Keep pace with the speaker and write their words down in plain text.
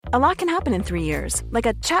A lot can happen in 3 years, like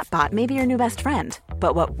a chatbot may be your new best friend.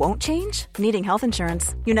 But what won't change? Needing health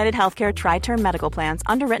insurance. United Healthcare Tri-Term Medical Plans,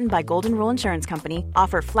 underwritten by Golden Rule Insurance Company,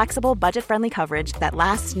 offer flexible, budget-friendly coverage that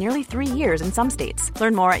lasts nearly 3 years in some states.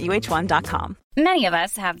 Learn more at uh1.com. Many of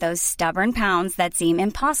us have those stubborn pounds that seem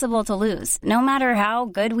impossible to lose, no matter how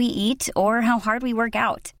good we eat or how hard we work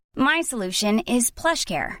out. My solution is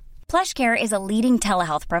PlushCare. PlushCare is a leading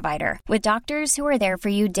telehealth provider with doctors who are there for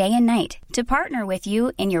you day and night to partner with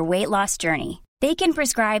you in your weight loss journey. They can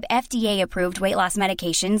prescribe FDA-approved weight loss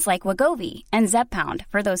medications like Wegovy and Zepbound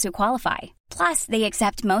for those who qualify. Plus, they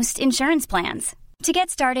accept most insurance plans. To get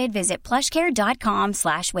started, visit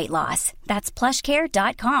plushcare.com/weightloss. That's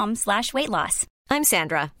plushcare.com/weightloss. I'm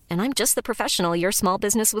Sandra, and I'm just the professional your small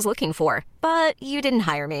business was looking for. But you didn't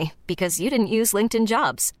hire me because you didn't use LinkedIn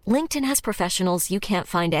Jobs. LinkedIn has professionals you can't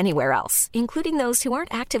find anywhere else, including those who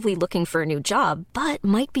aren't actively looking for a new job, but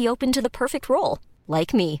might be open to the perfect role,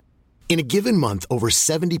 like me. In a given month, over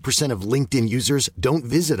 70% of LinkedIn users don't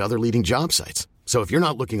visit other leading job sites. So if you're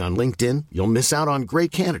not looking on LinkedIn, you'll miss out on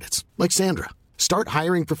great candidates like Sandra. Start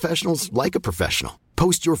hiring professionals like a professional.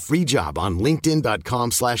 Post your free job on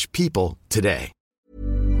linkedin.com/people today.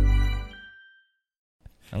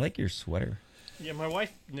 I like your sweater. Yeah, my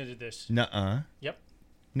wife knitted this. Nuh-uh. Yep.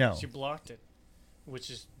 No. She blocked it, which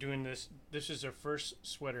is doing this. This is her first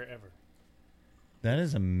sweater ever. That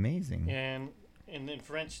is amazing. And in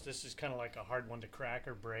French, this is kind of like a hard one to crack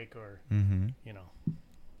or break or, you know.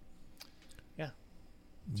 Yeah.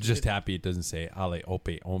 Just happy it doesn't say Ale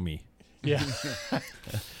Ope Omi. Yeah.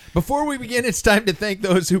 Before we begin, it's time to thank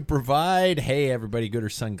those who provide. Hey, everybody, Gooder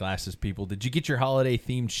Sunglasses people. Did you get your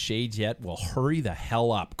holiday-themed shades yet? Well, hurry the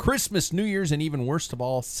hell up. Christmas, New Year's, and even worst of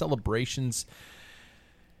all, celebrations,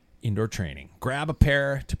 indoor training. Grab a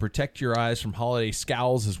pair to protect your eyes from holiday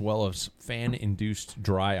scowls as well as fan-induced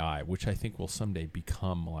dry eye, which I think will someday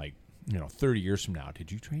become 30 years from now.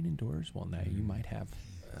 Did you train indoors? Well, now you might have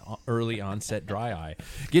early onset dry eye.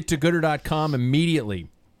 Get to gooder.com immediately.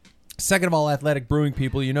 Second of all, athletic brewing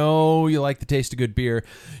people, you know you like the taste of good beer.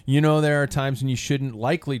 You know there are times when you shouldn't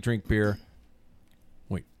likely drink beer.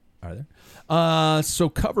 Wait, are there? So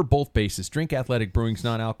cover both bases. Drink Athletic Brewing's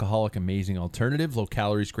non-alcoholic, amazing alternative. Low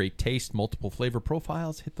calories, great taste, multiple flavor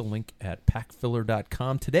profiles. Hit the link at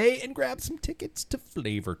packfiller.com today and grab some tickets to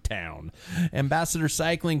Flavortown. Ambassador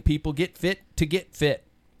Cycling people, get fit to get fit.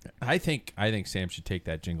 I think Sam should take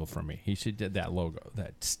that jingle from me. He should do that logo,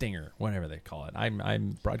 that stinger, whatever they call it.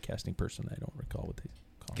 I'm broadcasting person. I don't recall what they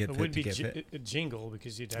call it. It would be a jingle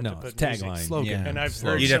because you'd have to put tagline slogan. Yeah. And I've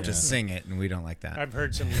heard you'd have to sing it, and we don't like that. I've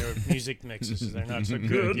heard some of your music mixes. They're not so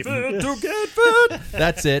good. To get fit.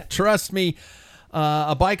 That's it. Trust me.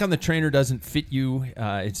 A bike on the trainer doesn't fit you.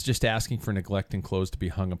 It's just asking for neglect and clothes to be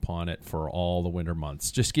hung upon it for all the winter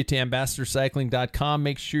months. Just get to ambassadorcycling.com.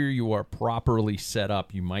 Make sure you are properly set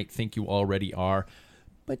up. You might think you already are,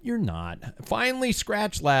 but you're not. Finally,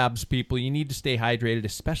 Scratch Labs, people. You need to stay hydrated,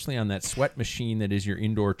 especially on that sweat machine that is your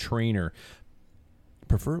indoor trainer,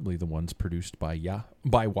 preferably the ones produced by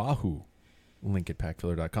Wahoo. Link at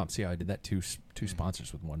packfiller.com. See how I did that? Two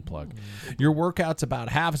sponsors with one plug. Your workout's about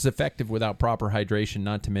half as effective without proper hydration,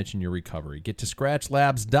 not to mention your recovery. Get to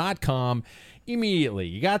scratchlabs.com immediately.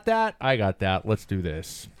 You got that? I got that. Let's do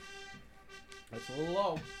this. That's a little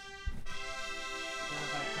low.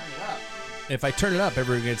 If I turn it up,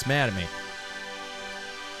 everyone gets mad at me.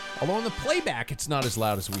 Although in the playback, it's not as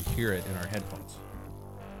loud as we hear it in our headphones.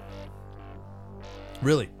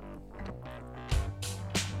 Really?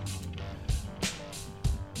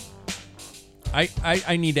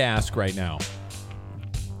 I need to ask right now.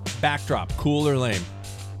 Backdrop, cool or lame?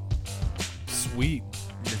 Sweet.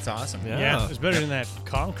 It's awesome. Yeah, it's better than that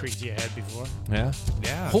concrete you had before. Yeah?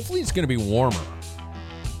 Yeah. Hopefully it's going to be warmer.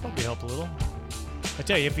 Probably help a little. I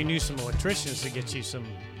tell you, if you knew some electricians to get you some,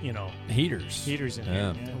 Heaters. heaters in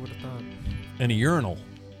here. I would have thought. And a urinal.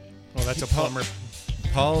 Well, that's a plumber.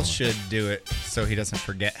 Paul should do it so he doesn't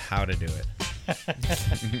forget how to do it.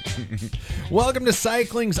 Welcome to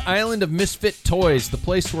Cycling's Island of Misfit Toys, the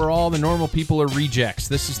place where all the normal people are rejects.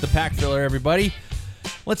 This is the Pack Filler, everybody.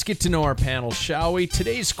 Let's get to know our panel, shall we?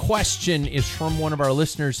 Today's question is from one of our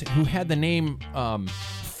listeners who had the name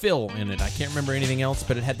Phil in it. I can't remember anything else,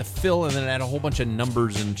 but it had the Phil and then it had a whole bunch of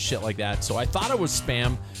numbers and shit like that. So I thought it was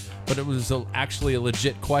spam, but it was actually a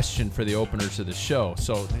legit question for the openers of the show.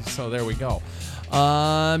 So there we go.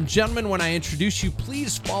 Gentlemen, when I introduce you,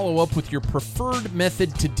 please follow up with your preferred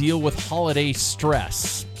method to deal with holiday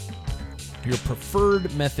stress. Your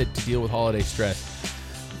preferred method to deal with holiday stress.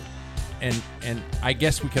 and I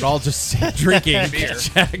guess we could all just say drinking beer.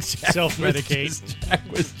 Jack Self-medicate. Jack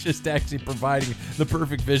was just actually providing the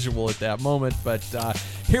perfect visual at that moment. But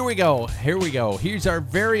here we go. Here's our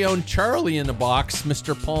very own Charlie in the box,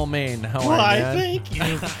 Mr. Paul Main. How are you, man? Thank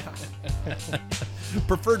you.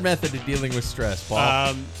 Preferred method of dealing with stress,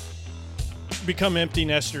 Paul. Become empty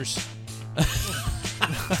nesters.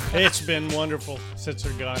 It's been wonderful since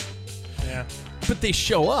they're gone. Yeah. But they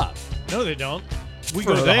show up. No, they don't. We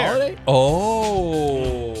For go the there. holiday?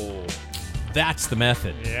 Oh. That's the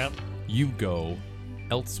method. Yep. You go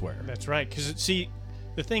elsewhere. That's right. Because, see,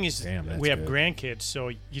 the thing is, Damn, that's we have good. grandkids,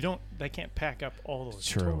 so they can't pack up all those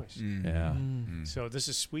True. toys. Yeah. So this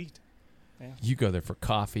is sweet. You go there for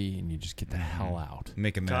coffee and you just get the hell out.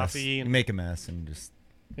 Make a mess. Coffee and- Make a mess and just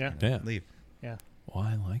Yeah. Yeah. leave. Yeah. Well,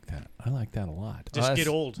 I like that. I like that a lot. Just get That's-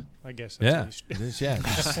 old, I guess. That's Yeah. what you should- It is, yeah.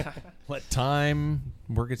 Just let time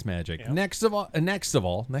work its magic. Yeah. Next of all,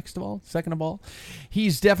 second of all,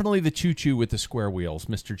 he's definitely the choo-choo with the square wheels,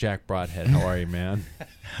 Mr. Jack Broadhead. How are you, man?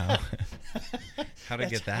 How'd I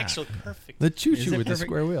get that? Actually, perfect. The Is choo-choo it with the perfect?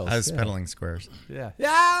 square wheels. I was yeah. pedaling squares. Yeah.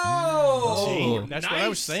 See, that's what I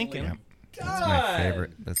was thinking. Yeah. That's my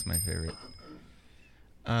favorite. That's my favorite.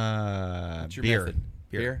 What's your beer. method?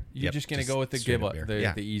 Beer? You're Yep, just going to just go with the straight give up up,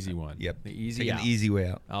 beer. the easy one. Yep. The easy Take an out. easy way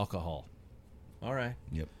out. Alcohol. All right.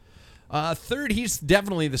 Yep. Third, he's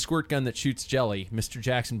definitely the squirt gun that shoots jelly, Mr.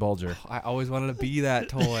 Jackson Bulger. I always wanted to be that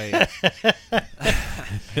toy.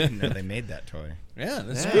 Didn't know they made that toy. Yeah,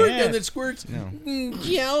 the squirt gun that squirts No.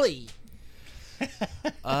 jelly.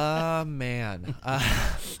 Man.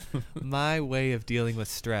 My way of dealing with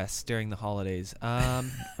stress during the holidays.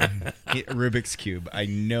 Rubik's Cube. I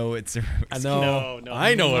know it's a Rubik's I Cube. know. No,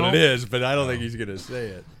 I know what no. it is, but I don't think he's going to say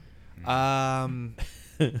it.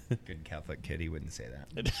 Good Catholic kid. He wouldn't say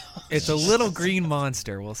that. It's a little green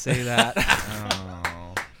monster. We'll say that.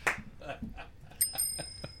 Oh.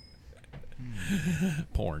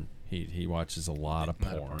 Porn. He watches a lot of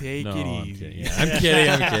porn. Take No, it I'm easy. kidding. Yeah, I'm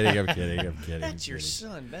kidding. That's your kidding.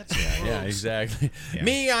 son. That's Yeah, exactly. Yeah.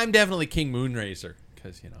 Me, I'm definitely King Moonracer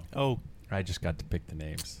because Oh, I just got to pick the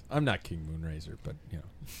names. I'm not King Moonracer, but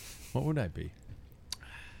what would I be?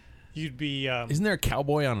 You'd be Isn't there a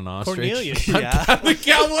cowboy on an ostrich? Cornelius. yeah. I'm the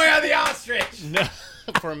cowboy on the ostrich. No,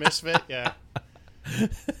 for a misfit, yeah.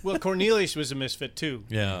 Well, Cornelius was a misfit too,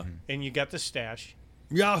 Yeah. and you got the stash.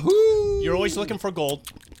 Yahoo! You're always looking for gold.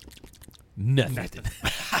 Nothing.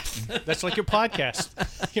 That's like your podcast.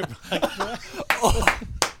 Your podcast.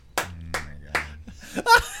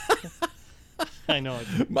 I know.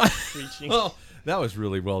 Preaching. Oh, that was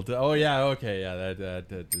really well done. Oh yeah, okay, yeah,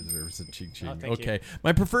 that deserves a cheek. Oh, thank Okay,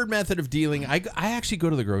 my preferred method of dealing, I actually go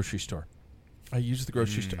to the grocery store. I use the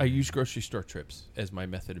grocery store. I use grocery store trips as my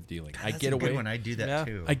method of dealing. I That's get a away. good one. I do that Yeah.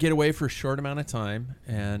 too. I get away for a short amount of time,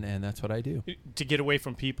 and that's what I do. To get away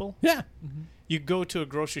from people. Yeah, You go to a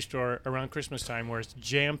grocery store around Christmas time where it's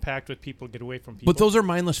jam-packed with people, get away from people. but those are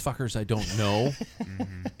mindless fuckers I don't know,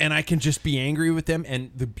 and I can just be angry with them.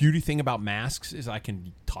 And the beauty thing about masks is I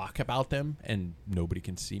can talk about them, and nobody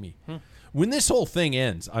can see me. When this whole thing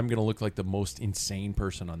ends, I'm gonna look like the most insane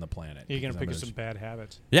person on the planet. You're going because to pick I'm up some bad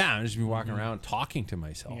habits. Yeah, I'm just be walking around talking to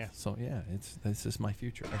myself. Yeah. So yeah, this is my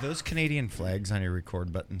future. Are those Canadian flags on your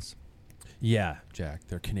record buttons? Yeah, Jack,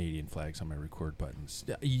 they're Canadian flags on my record buttons.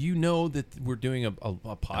 You know that we're doing a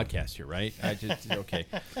podcast here, right? I just okay,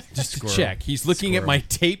 just Squirrel. to check. He's looking at Squirrel. my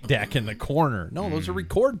tape deck in the corner. No, those are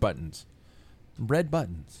record buttons, red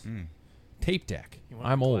buttons. Tape deck. You want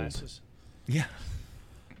I'm old. glasses? Yeah.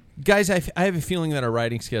 Guys, I have a feeling that our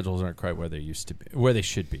writing schedules aren't quite where they used to be, where they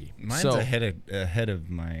should be. Mine's so, ahead of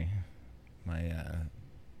my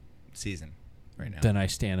season right now. then I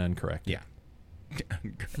stand uncorrected. Yeah.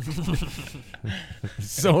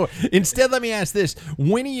 So instead, let me ask this.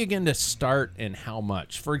 When are you going to start and how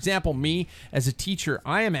much? For example, me as a teacher,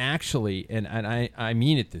 I am actually, and I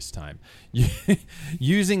mean it this time,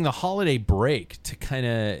 using the holiday break to kind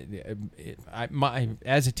of,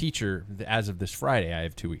 as a teacher, as of this Friday, I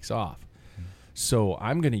have 2 weeks off. So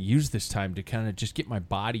I'm going to use this time to kind of just get my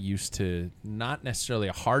body used to not necessarily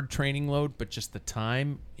a hard training load, but just the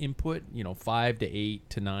time input, 5 to 8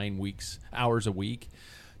 to 9 hours a week,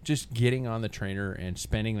 just getting on the trainer and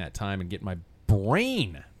spending that time and getting my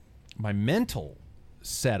brain, my mental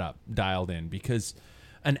setup dialed in, because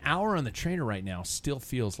an hour on the trainer right now still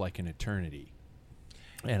feels like an eternity.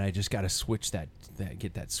 And I just got to switch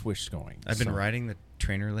get that switch going. I've been riding the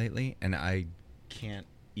trainer lately, and I can't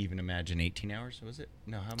even imagine 18 hours, was it?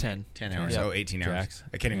 No, how many? 10. 10 hours. Yeah. Oh, 18 hours. Jax.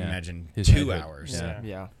 I can't even Yeah. imagine His 2 head- hours. Yeah.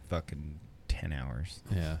 Yeah. Fucking 10 hours.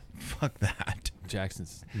 Yeah. Fuck that.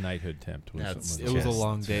 Jackson's knighthood tempt was That's- It was a Just-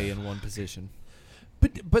 long day in one position.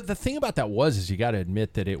 But the thing about that is you got to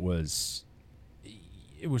admit that it was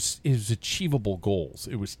achievable goals.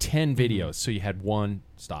 It was 10 videos, so you had one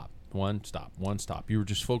stop. You were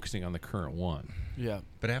just focusing on the current one. Yeah.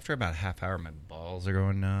 But after about a half hour, my balls are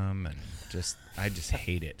going numb, and I just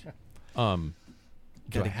hate it.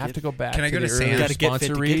 Do I have to go back? Can I go to the Sam's? earlier Gotta get fit to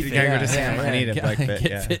sponsor get read? fit. Gotta go to Sam's. I need a bike fit.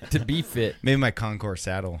 Get Yeah. fit to be fit. Maybe my Concours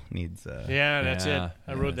saddle needs. Yeah, that's Yeah, it.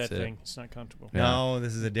 I rode that's that it. thing. It's not comfortable. No,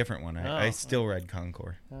 this is a different one. I Oh. still ride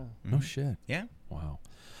Concours. No shit. Yeah. Wow.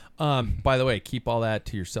 By the way, keep all that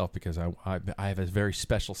to yourself because I have a very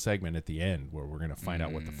special segment at the end where we're going to find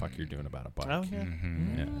out what the fuck you're doing about a bike. Oh,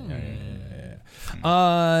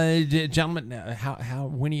 yeah. Gentlemen, how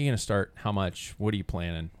when are you going to start? How much? What are you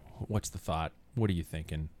planning? What's the thought? What are you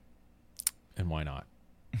thinking? And why not?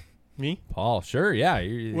 Me? Paul, sure, yeah.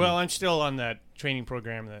 Well, I'm still on that training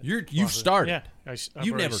program. You've started. Yeah. I've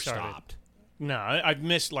You've already never started. stopped. No, I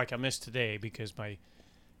missed today because my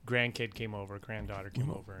granddaughter came over,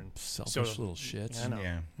 and Selfish little shits. I know.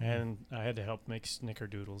 Yeah. And I had to help make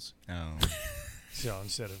snickerdoodles. Oh. So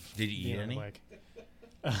instead of Did you eat any?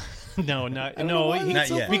 No, not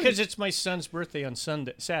yet. because it's my son's birthday on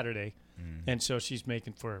Saturday, and so she's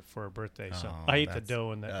making for her birthday. So Oh, I ate the that's-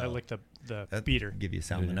 dough and I licked the That'd beater. Give you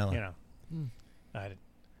salmonella. You know, I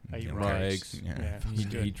eat Yeah, raw raw eggs. eggs. Yeah. Yeah, it's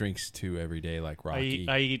good. He drinks 2 every day like Rocky.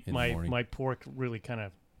 I eat in the morning. my pork really kind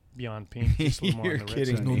of beyond pink. Just a little more You're on the red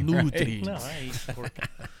kidding side. me. No right? nutrients. No, I eat pork.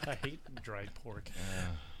 I hate dried pork.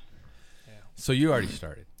 So you already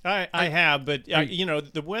started. I have, but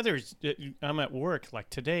the weather's. I'm at work.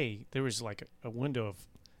 Like today, there was like a window of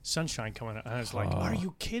sunshine coming out. And I was like, "Are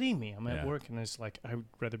you kidding me?" I'm at work, and it's like I would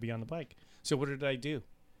rather be on the bike. So what did I do?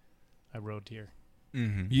 I rode here.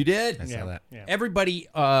 Mm-hmm. You did? I saw that. Yeah. Everybody,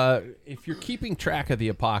 if you're keeping track of the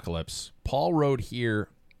apocalypse, Paul rode here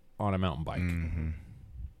on a mountain bike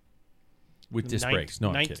with disc brakes.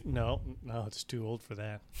 No, I'm kidding. No, it's too old for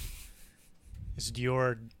that. It's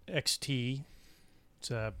Dior XT. It's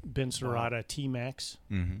a Benserata T-Max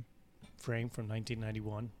frame from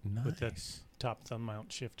 1991 with the top thumb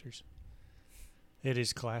mount shifters. It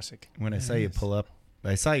is classic. When I saw you pull up,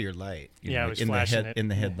 I saw your light. Yeah, I was in flashing the it. in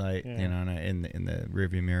the headlight. Yeah. You know, and in the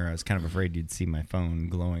rearview mirror. I was kind of afraid you'd see my phone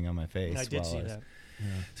glowing on my face. I did while see I was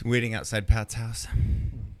that. waiting outside Pat's house.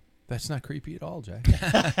 That's not creepy at all, Jack.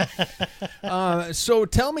 So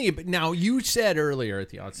tell me, now you said earlier at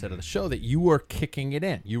the outset of the show that you were kicking it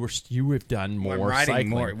in. You have done more I'm riding cycling.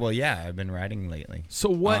 more. Well, yeah, I've been riding lately. So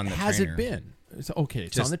what on the has trainer. it been? It's on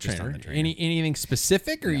the Just on trainer. the trainer. Anything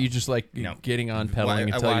specific, or are you just like getting on pedaling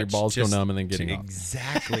Well, I until your watched balls go just numb and then getting off?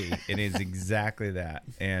 Exactly. It is exactly that.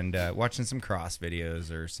 And watching some cross videos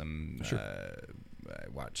or some. I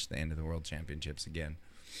watched the End of the World Championships again.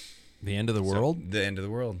 The end of the world? The End of the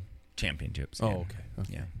World Championships. Oh, again.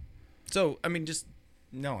 okay. Yeah. So I mean,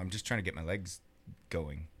 I'm just trying to get my legs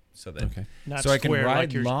going so that Not so I can square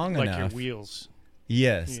ride like long like enough. your wheels.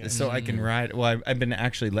 Yes, Yeah. so I can ride. Well, I've been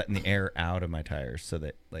actually letting the air out of my tires so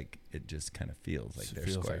that like it just kind of feels like they're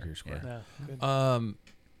feels square. like you're square. Yeah, good.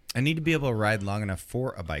 I need to be able to ride long enough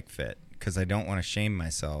for a bike fit because I don't want to shame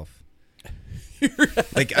myself.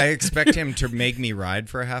 Like I expect him to make me ride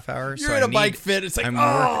for a half hour. You're so in I a bike fit. It's like, I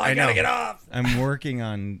gotta know. get off. I'm working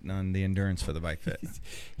on the endurance for the bike fit.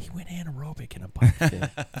 He went anaerobic in a bike fit.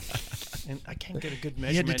 And I can't get a good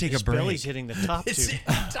measurement. He had to take His a break. belly's hitting the top tube.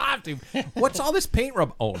 Stop, dude. What's all this paint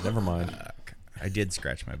rub? Oh, never mind. I did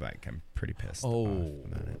scratch my bike. I'm pretty pissed. Oh. off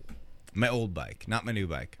about it. My old bike, not my new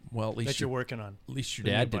bike. Well, at least That you're working on. At least your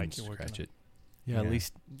The new dad bike didn't you're working scratch on. it. Yeah, Yeah.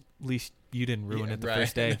 at least you didn't ruin Yeah, it the right.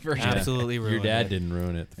 first day. The first day. Absolutely ruined Your dad it. didn't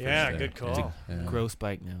ruin it. The Yeah, first day. good call. Yeah. Gross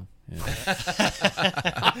bike now.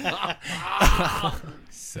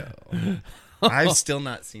 So I've still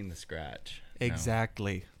not seen the scratch. No.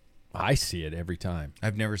 Exactly. I see it every time.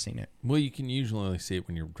 I've never seen it. Well, you can usually only see it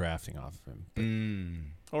when you're drafting off of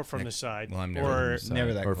him. But Or from the side. Well, I'm never or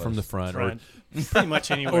never that or close. from the front. front. Pretty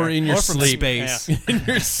much anywhere. Or in your Or from sleep. space. Yeah. In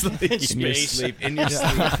your sleep. In In your space. sleep. In your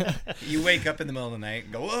sleep. You wake up in the middle of the night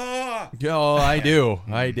and go, oh! Oh, I do.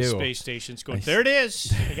 I do. Space station's going, there it is.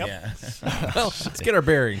 Yep. Yeah. Well, let's get our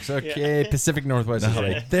bearings. Okay, Pacific Northwest is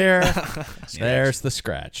right there. There's the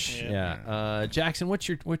scratch. Yeah. Yeah. Jackson, what's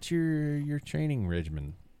your training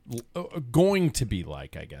regimen going to be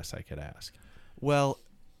like? I guess I could ask. Well,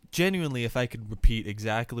 genuinely, if I could repeat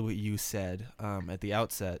exactly what you said at the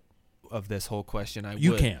outset of this whole question, I would.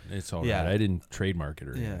 You can. It's all Yeah. right. I didn't trademark it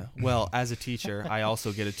or anything. Yeah. Well, as a teacher, I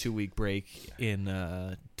also get a 2-week break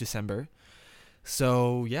in December.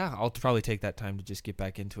 So, yeah, I'll probably take that time to just get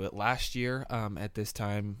back into it. Last year, at this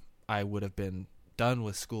time, I would have been done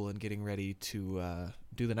with school and getting ready to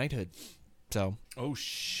do the knighthood. So Oh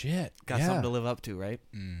shit! got Yeah. something to live up to, right?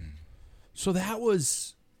 So that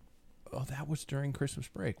was during Christmas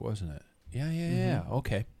break, wasn't it? Yeah.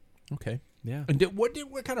 Okay. Yeah. And what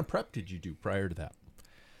kind of prep did you do prior to that?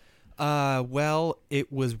 Well,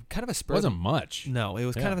 it was kind of a spur. Wasn't much. No, it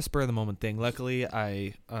was kind of a spur of the moment thing. Luckily,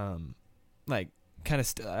 I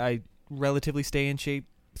I relatively stay in shape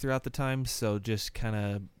throughout the time. So just kind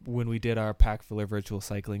of when we did our Pack Filler virtual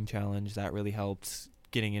cycling challenge, that really helped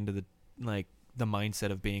getting into the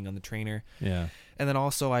mindset of being on the trainer. Yeah. And then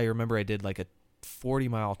also I remember I did like a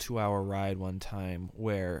 40-mile 2-hour ride one time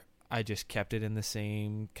where I just kept it in the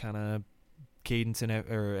same kind of cadence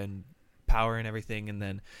and power and everything, and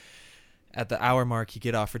then at the hour mark you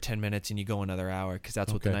get off for 10 minutes and you go another hour because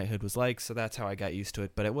that's what the knighthood was like. So that's how I got used to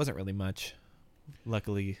it, but it wasn't really much.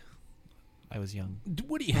 Luckily I was young.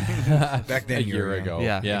 What do you back then a year ago?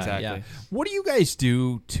 Yeah, exactly. Yeah. What do you guys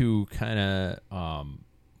do to kind of?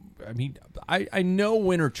 I mean, I know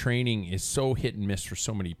winter training is so hit and miss for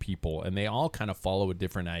so many people, and they all kind of follow a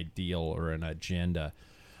different ideal or an agenda.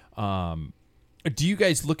 Do you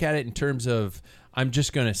guys look at it in terms of I'm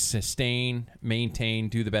just going to sustain, maintain,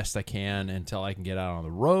 do the best I can until I can get out on the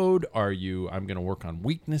road? Are you I'm going to work on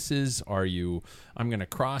weaknesses? Are you I'm going to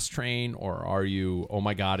cross train? Or are you, oh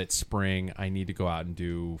my God, it's spring, I need to go out and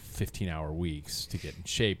do 15-hour weeks to get in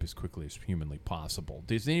shape as quickly as humanly possible?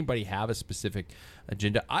 Does anybody have a specific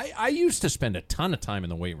agenda? I used to spend a ton of time in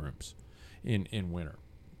the weight rooms in winter.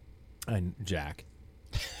 And Jack,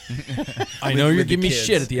 I know you're giving me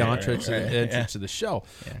shit at the entrance of the show,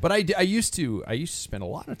 but I used to spend a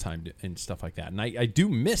lot of time in stuff like that, and I do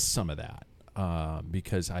miss some of that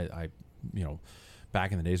because I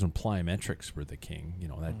back in the days when plyometrics were the king,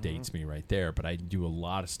 that dates me right there. But I do a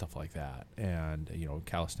lot of stuff like that, and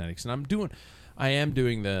calisthenics, and I am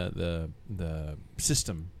doing the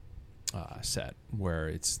system set where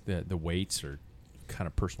it's the weights are kind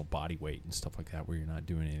of personal body weight and stuff like that, where you're not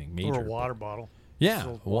doing anything major. Or a water bottle. Yeah,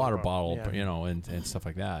 a water bottle, yeah. and stuff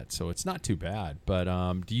like that. So it's not too bad. But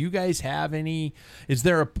do you guys have any? Is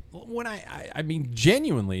there I mean,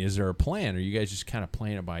 genuinely, is there a plan? Or are you guys just kind of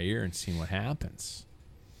playing it by ear and seeing what happens?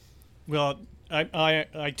 Well,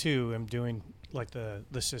 I too am doing like the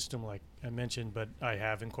system, like I mentioned, but I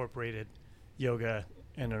have incorporated yoga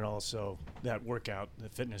and then also that workout, the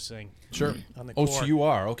fitness thing. Sure. On the Oh, core. so you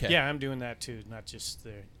are okay. Yeah, I'm doing that too, not just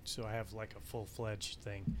the. So I have like a full-fledged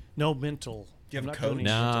thing. No mental. Do you have a not coach? doing any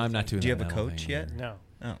No, mental I'm not thing. doing. Do you have that a mental coach thing yet? either. No.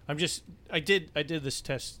 Oh. I'm just. I did this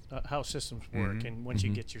test how systems work, and once you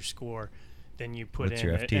get your score, then you put What's in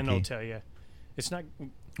your it, FTP? and it'll tell you. It's not.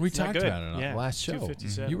 We it's not talked good. about it on Yeah, the last show.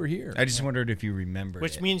 257. You were here. I just wondered if you remembered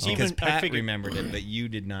Which it. means because even- I Pat figured- remembered it, but you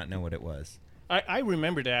did not know what it was. I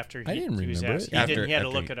remembered after I didn't he was remember asked. it. He had to After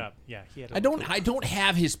look you- it up. Yeah, he had to I look it up. don't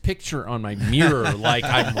have his picture on my mirror like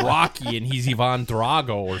I'm Rocky and he's Ivan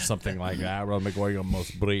Drago or something like that. I'm going to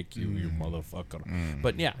must break you, you motherfucker.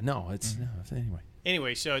 But yeah, no, it's anyway.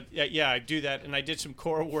 Anyway, so yeah, I do that, and I did some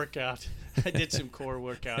core workout.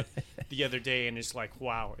 The other day, and it's like,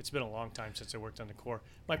 wow, it's been a long time since I worked on the core.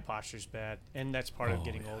 My posture's bad, and that's part of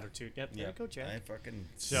getting older too. Yep, there you go, Jack. I fucking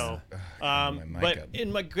So, my mic but up.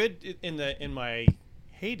 in my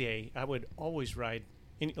heyday, I would always ride.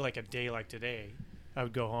 Like a day like today, I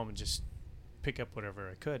would go home and just pick up whatever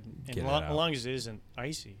I could, and Get it as out. long as it isn't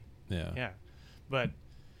icy. Yeah. Yeah, but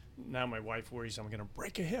now my wife worries I'm going to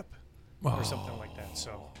break a hip or something like that.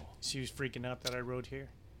 So she was freaking out that I rode here.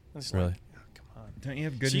 It's Really? like, oh, come on. Don't you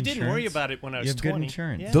have good She insurance? didn't worry about it when I was You have 20. good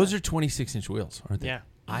insurance. Yeah. Those are 26-inch wheels, aren't they? Yeah.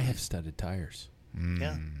 I have studded tires.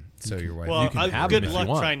 Yeah. So your wife. Well, can have good them if you luck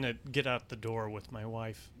want. trying to get out the door with my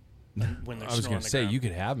wife when there's I was snow going on to the say, ground. you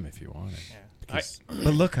could have them if you wanted. Yeah.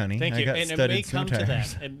 but look, honey, Thank I you. got And it studded may come snow to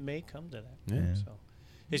tires. that. It may come to that. Yeah. So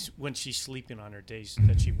it's when she's sleeping on her days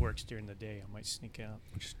that she works during the day, I might sneak out.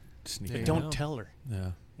 Just sneak There it you out. go. Don't tell her.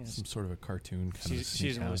 Yeah. Yes. Some sort of a cartoon kind of She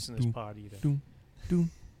doesn't listen to this pod either. Doom, doom,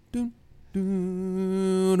 doom,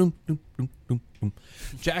 doom, doom, doom, doom, doom, doom.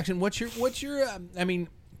 Jackson, what's your I mean,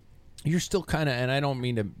 you're still kind of, and I don't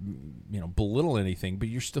mean to belittle anything, but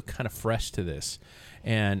you're still kind of fresh to this,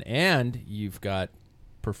 and you've got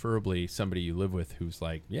preferably somebody you live with who's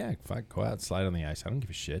like, yeah, fuck, go out, slide on the ice, I don't give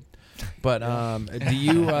a shit. But do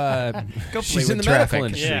you Go she's play in the with medical traffic.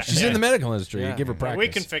 industry. Yeah, She's yeah. in the medical industry. Yeah. Give her practice. We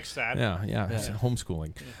can fix that. Yeah. It's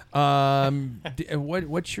homeschooling.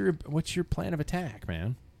 What's your plan of attack,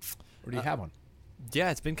 man? Or do you have one?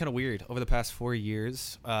 Yeah, it's been kind of weird over the past 4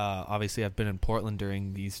 years. Obviously, I've been in Portland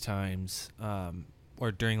during these times,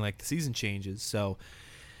 or during like the season changes. So,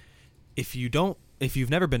 if you've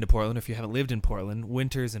never been to Portland, or if you haven't lived in Portland,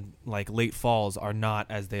 winters and like late falls are not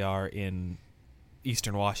as they are in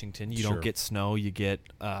Eastern Washington. You Sure. don't get snow. You get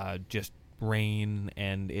just rain,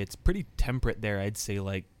 and it's pretty temperate there. I'd say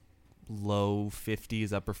like low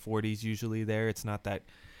 50s, upper 40s usually there. It's not that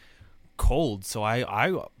cold, so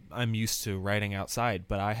I'm used to riding outside,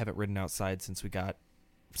 but I haven't ridden outside since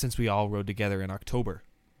we all rode together in October.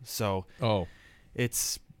 So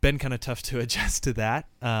it's been kind of tough to adjust to that.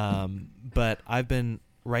 But I've been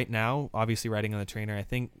right now obviously riding on the trainer. I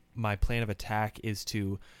think my plan of attack is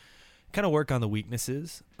to kind of work on the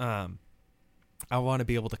weaknesses. I want to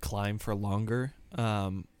be able to climb for longer.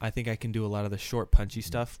 I think I can do a lot of the short punchy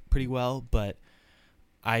stuff pretty well, but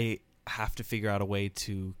I have to figure out a way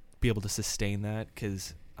to be able to sustain that,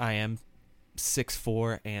 because I am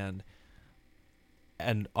 6'4"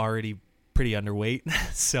 and already pretty underweight,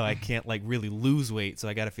 so I can't like really lose weight. So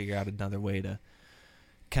I got to figure out another way to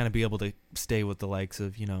kind of be able to stay with the likes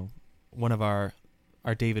of, one of our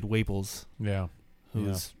David Waples,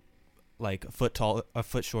 who's like a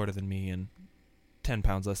foot shorter than me and 10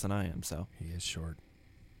 pounds less than I am. So he is short.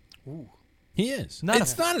 Ooh, he is.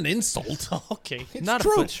 It's not an insult. Okay, it's not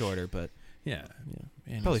true. a foot shorter, but yeah.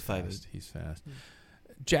 And probably he's 5'8". fast. He's fast.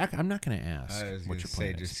 Jack, I'm not going to ask I was what gonna your say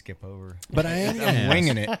plan just is. skip over. But I am I'm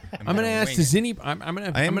winging it. I'm going to ask. Does any?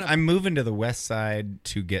 I'm moving to the west side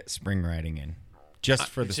to get spring riding in, just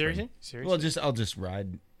for the spring. Seriously? Well, I'll just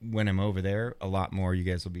ride when I'm over there. A lot more. You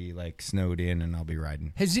guys will be like snowed in, and I'll be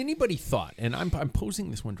riding. Has anybody thought? And I'm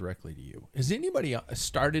posing this one directly to you. Has anybody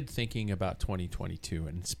started thinking about 2022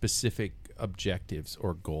 and specific objectives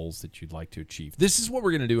or goals that you'd like to achieve? This is what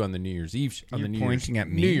we're going to do on the New Year's Eve. On You're the pointing at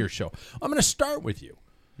me? New Year's show. I'm going to start with you.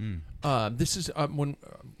 This is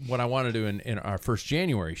what I want to do in our first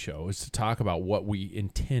January show is to talk about what we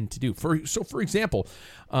intend to do. For example,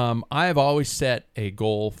 I have always set a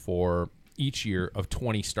goal for each year of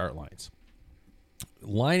 20 start lines,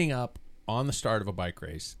 lining up on the start of a bike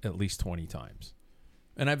race at least 20 times,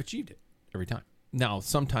 and I've achieved it every time. Now,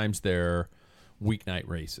 sometimes they're weeknight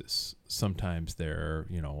races, sometimes they're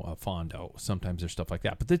a fondo, sometimes there's stuff like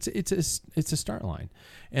that, but it's a start line.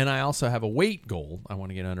 And I also have a weight goal. I want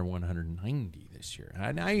to get under 190 this year,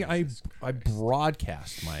 and I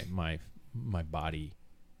broadcast my body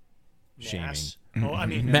shaming. Mass. Oh, I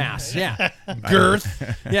mean mass, yeah,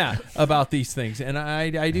 girth, yeah, about these things, and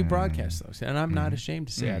I do broadcast those, and I'm not ashamed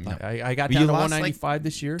to say I got down to 195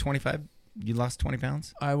 this year. 25. You lost 20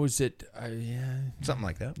 pounds? I was at Something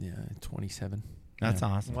like that. yeah 27. That's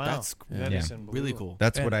awesome. Wow, that is really cool.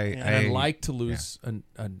 That's what I'd like to lose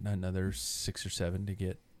another 6 or 7 to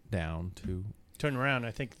get down to. Turn around.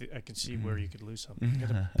 I think I can see where you could lose something. You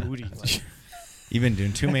got a booty. Like, You've been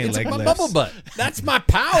doing too many It's leg my lifts. bubble butt. That's my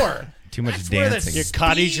power. Too much That's where the dancing. your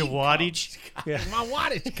cottage, your wattage. Yeah. My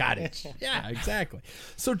wattage cottage. Yeah, exactly.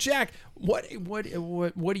 So, Jack, what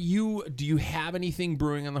do you have anything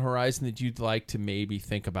brewing on the horizon that you'd like to maybe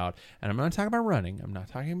think about? And I'm not talking about running. I'm not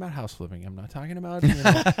talking about house flipping. I'm not talking about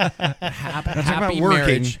happy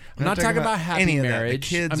marriage. I'm not talking about happy marriage.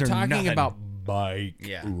 Kids I'm are talking nothing. about bike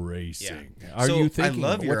racing. Yeah. Are you thinking? I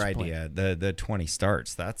love your what's idea. The 20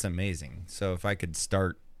 starts. That's amazing. So if I could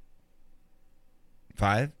start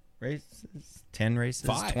 5 races, 10 races,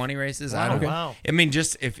 5. 20 races, Wow. I don't know. Wow. I mean,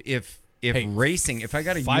 just if racing, if I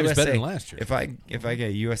got a 5 USA, is better than last year. If I get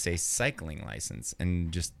a USA cycling license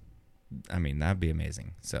and just, I mean, that'd be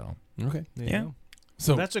amazing. So Okay. yeah.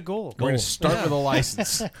 So That's a goal. we're going to start with a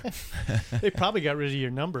license. They probably got rid of your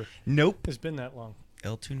number. Nope. It's been that long.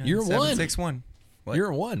 L29761. You're What? You're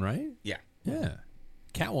a 1, right? Yeah. Yeah.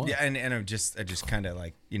 Cat 1. Yeah, and I just kind of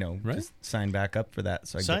like, Right. just sign back up for that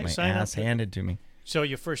so I get my Sign up ass for- handed to me. So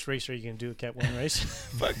your first race, are you going to do a Cat 1 race?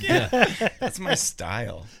 Fuck yeah. That's my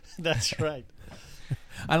style. That's right.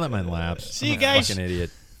 I let mine lapse. See I'm you a guys. fucking idiot.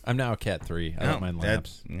 I'm now a Cat 3. I let mine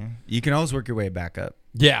lapse. Yeah. You can always work your way back up.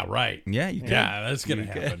 Yeah, right. Yeah, you can. Yeah, that's gonna You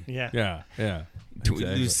happen. Yeah. Yeah, yeah. To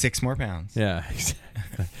Exactly. lose 6 more pounds. Yeah,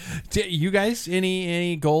 exactly. You guys,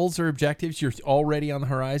 any goals or objectives you're already on the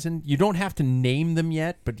horizon? You don't have to name them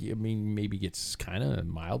yet, but I mean, maybe gets kind of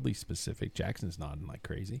mildly specific. Jackson's nodding like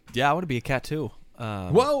crazy. Yeah, I want to be a cat too.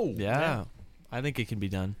 Whoa! Yeah, I think it can be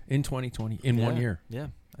done In 2020, in Yeah. 1 year. Yeah,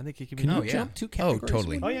 I think it can be Can done. you jump 2 categories?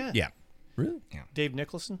 totally. in Oh, 1 year? yeah. Yeah. Really? Dave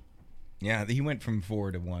Nicholson? Yeah, he went from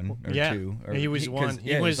 4 to 1 or yeah. 2. Or He was 1.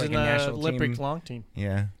 He was like in a the national Olympic team. long team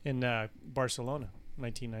Yeah. in Barcelona,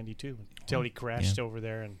 1992, until he crashed over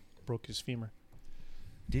there and broke his femur.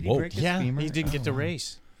 Did Whoa. he break his femur? He didn't get the Oh.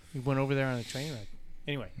 race. He went over there on a train ride.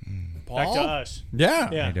 Anyway, back Paul? to us. Yeah.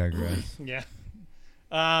 Yeah. I digress. Yeah.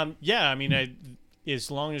 Yeah, I mean,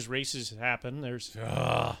 as long as races happen, there's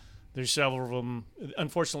several of them.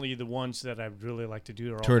 Unfortunately, the ones that I'd really like to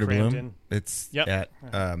do are all Tour de crammed Bloom. in. It's Yep. at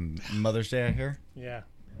Mother's Day, I hear. Yeah.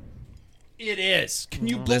 It is. Can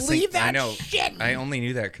you Listen, believe that I know. shit? I only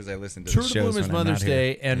knew that because I listened to True the to shows Bloom is when I'm Mother's not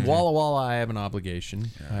here. Day, and Walla Walla, I have an obligation.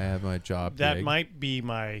 I have my job. That gig. might be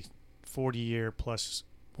my 40-year plus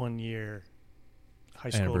 1 year high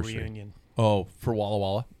school Anniversary. reunion. Oh, for Walla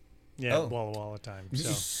Walla. Yeah, Oh. Walla Walla time.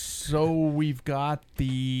 So we've got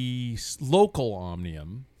the local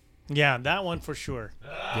Omnium. Yeah, that one for sure.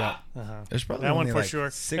 Yeah. There's probably That one only for like sure.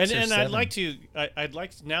 6 or And 7. I'd like to. I'd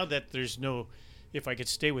like to, now that there's no. If I could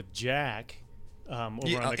stay with Jack over on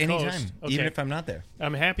the anytime, coast. Okay. even if I'm not there.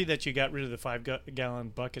 I'm happy that you got rid of the 5-gallon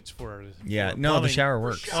buckets for. Yeah, for no, the plumbing. shower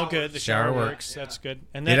works. Oh, good. The shower works. That's good.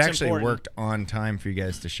 And It that's actually important. worked on time for you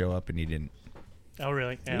guys to show up, and you didn't. Oh,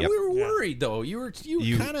 really? Yeah. We were Yeah. worried though. You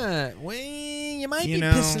kind of. Well, you might You be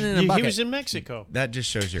know, pissing in a He bucket. was in Mexico. That just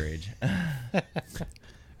shows your age.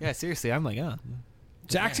 Yeah, seriously, I'm like,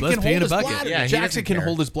 Jackson Let's can pee hold in a his bucket. bladder. Yeah, he Jackson doesn't can care.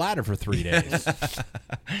 hold his bladder for 3 days.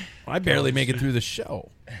 I barely make it through the show.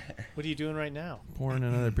 What are you doing right now? Pouring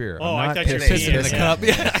another beer. Oh, I'm I not thought you were pissing peeing in the Yeah. cup.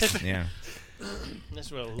 Yeah. Yeah,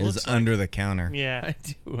 That's what it it looks was like. under the counter, Yeah. I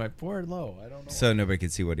do. I poured low. I don't know. so nobody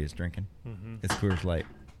could see what he was drinking. Mm-hmm. It's Coors Light.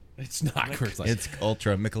 It's not Coors Light. It's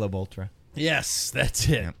Ultra, Michelob Ultra. Yes, that's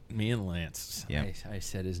it. Yep. Me and Lance. Yeah. I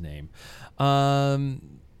said his name.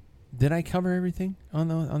 Did I cover everything on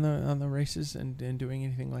the races and doing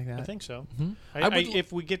anything like that? I think so. Mhm. I I would l-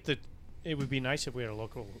 if we get the, it would be nice if we had a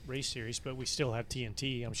local race series, but we still have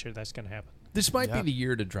TNT. I'm sure that's going to happen. This might be Yeah. the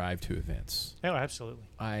year to drive to events. Oh, absolutely.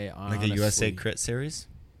 I Like honestly, a USA Crit Series.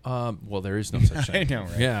 Well, there is no such thing. I know,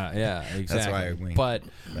 right? Yeah, exactly. why I winked.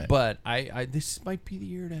 But I this might be the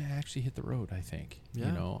year to actually hit the road. I think. Yeah.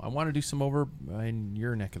 You know, I want to do some over in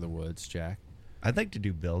your neck of the woods, Jack. I'd like to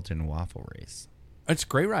do Belgian waffle race. It's a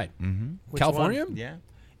great ride. Mm-hmm. Which California. Yeah,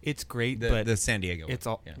 It's great, the but San Diego. it's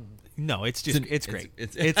one. all. Yeah. No, it's just it's great.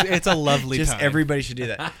 It's It's a lovely just time. everybody should do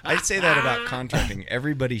that. I'd say that about contracting.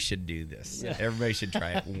 Everybody should do this. Everybody should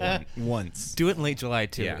try it once. Do it in late July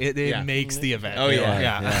too. Yeah. It Yeah. makes the event. Oh yeah,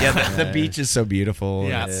 yeah. The beach is so beautiful.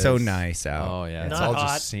 Yeah. It's It so is. nice out. Oh yeah, it's Not all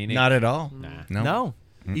hot. just scenic. Not at all. Nah. No. No,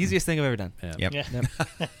 easiest thing I've ever done. Yeah. Yep.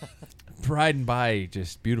 Yeah. Riding by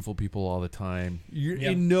just beautiful people all the time. You're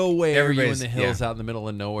Yep. in no way are you in Everybody's- the hills yeah. out in the middle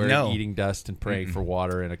of nowhere No. eating dust and praying for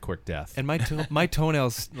water and a quick death. And my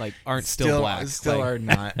toenails like aren't still black. Still Like, are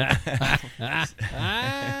not.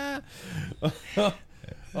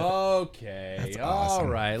 Okay. That's All awesome.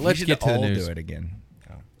 right. We Let's should get to the all news. do it again.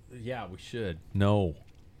 Oh. Yeah, we should. No.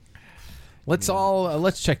 Let's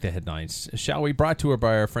let's check the headlines, shall we? Brought to us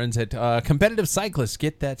by our friends at Competitive Cyclist.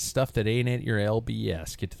 Get that stuff that ain't at your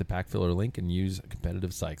LBS. Get to the pack filler link and use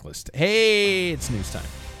Competitive Cyclist. Hey, it's news time.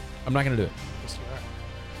 I'm not gonna do it. Yes, you are.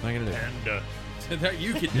 I'm not gonna do And it.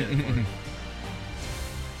 You can do it. for me.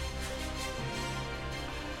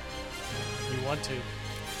 you want to.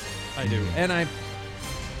 I do, and I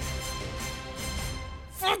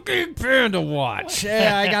fucking Panda Watch.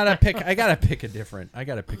 Yeah, I gotta pick a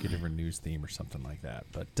different news theme or something like that.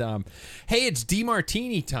 But hey, it's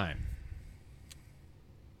DeMartini time.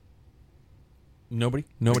 Nobody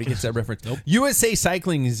gets that reference. Nope. USA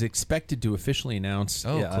Cycling is expected to officially announce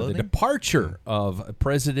the clothing? departure of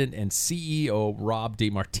President and CEO Rob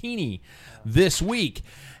DeMartini this week.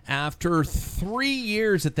 After 3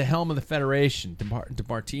 years at the helm of the federation,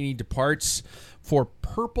 DeMartini departs for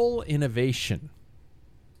Purple Innovation.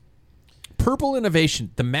 Purple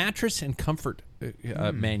Innovation, the mattress and comfort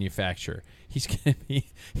manufacturer. He's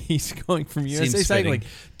going from USA Seems Cycling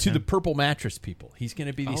fitting. to the Purple Mattress people. He's going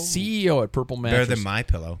to be the CEO at Purple Mattress. Better than my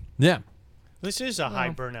pillow. Yeah. This is a high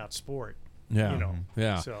burnout sport. Yeah. You know.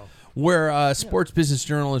 Yeah. So Where Sports Business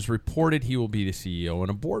Journal has reported he will be the CEO and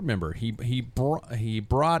a board member. He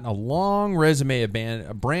brought a long resume of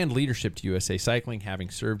brand leadership to USA Cycling, having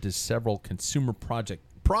served as several consumer product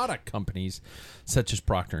companies such as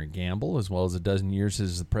Procter & Gamble, as well as a dozen years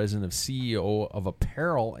as the president of CEO of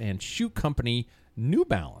apparel and shoe company New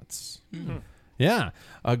Balance. Mm-hmm. Yeah,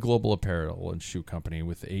 a global apparel and shoe company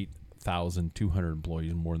with 8,200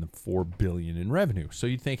 employees and more than $4 billion in revenue. So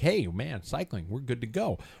you'd think, hey, man, cycling, we're good to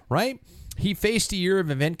go, right? He faced a year of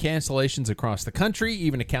event cancellations across the country,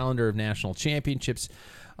 even a calendar of national championships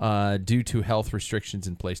due to health restrictions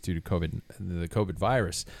in place due to the COVID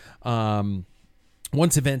virus.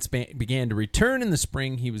 Once events began to return in the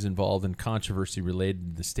spring, he was involved in controversy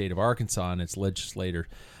related to the state of Arkansas and its legislator,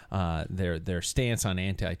 their stance on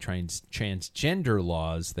anti-transgender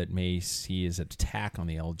laws that may see as an attack on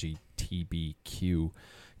the LGBTQ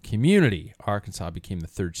community. Arkansas became the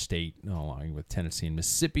third state, along with Tennessee and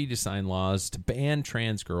Mississippi, to sign laws to ban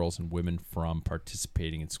trans girls and women from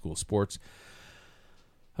participating in school sports.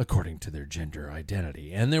 according to their gender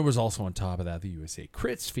identity. And there was also on top of that the USA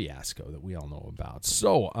Crits fiasco that we all know about.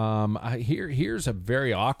 So here's a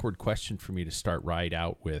very awkward question for me to start right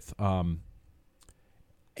out with.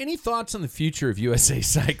 Any thoughts on the future of USA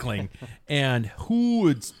Cycling and who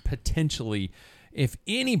would potentially, if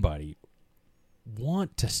anybody,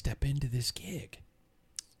 want to step into this gig?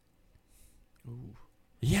 Ooh.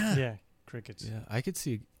 Yeah. Yeah, crickets. Yeah, I could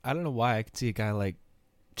see. I don't know why I could see a guy like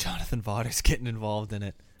Jonathan Vaughters getting involved in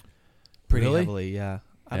it pretty Really? heavily. Yeah,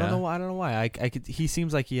 I don't know. I don't know why. I could. He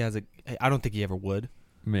seems like he has a. I don't think he ever would.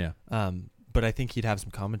 Yeah. But I think he'd have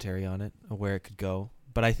some commentary on it, of where it could go.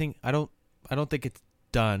 But I think I don't think it's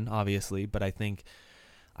done, obviously. But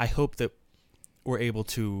I hope that we're able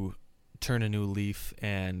to turn a new leaf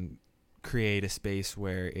and create a space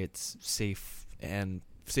where it's safe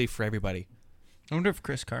for everybody. I wonder if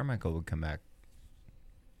Chris Carmichael would come back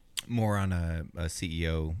more on a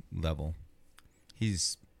CEO level.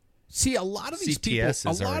 See, a lot of these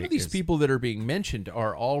CTS people that are being mentioned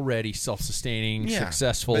are already self-sustaining,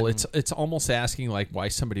 successful. It's almost asking like why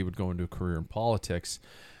somebody would go into a career in politics,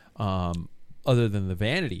 other than the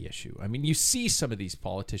vanity issue. I mean, you see some of these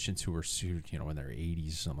politicians who are sued, in their 80s,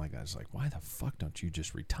 or something like that. It's like, why the fuck don't you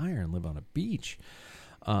just retire and live on a beach?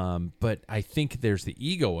 But I think there's the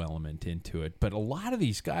ego element into it. But a lot of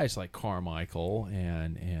these guys like Carmichael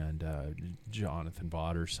and Jonathan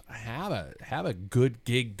Vaughters have a good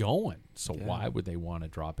gig going. So why would they want to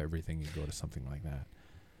drop everything and go to something like that?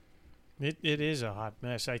 It is a hot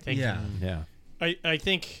mess. I think. Yeah. I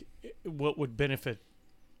think what would benefit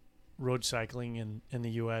road cycling in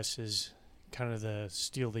the U.S. is kind of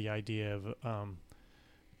steal the idea of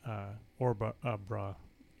Orbra.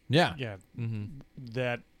 Yeah. Yeah. Mm-hmm.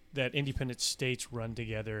 That independent states run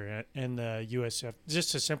together and the USF,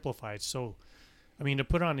 just to simplify it. So, I mean, to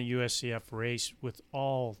put on a USCF race with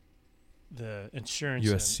all the insurance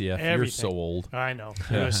USCF, and everything. you're so old. I know.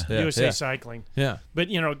 Yeah. USA Yeah. Cycling. Yeah. But,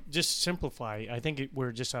 just simplify. I think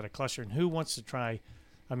we're just out of cluster. And who wants to try,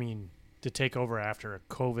 to take over after a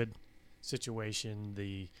COVID situation,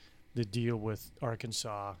 the deal with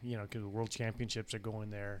Arkansas, because the World Championships are going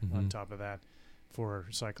there on top of that for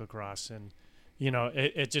cyclocross. And,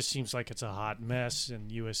 it just seems like it's a hot mess.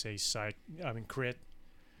 And USA Crit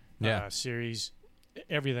series,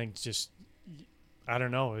 everything's just, I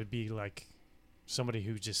don't know. It'd be like somebody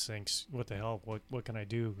who just thinks, what the hell? What can I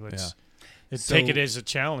do? Let's take it as a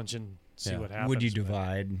challenge and see what happens. Would you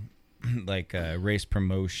divide like race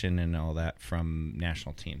promotion and all that from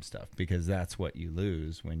national team stuff? Because that's what you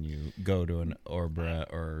lose when you go to an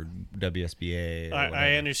Orbra or WSBA. Or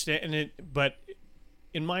I understand it, but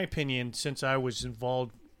in my opinion, since I was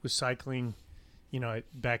involved with cycling,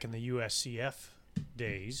 back in the USCF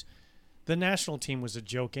days, the national team was a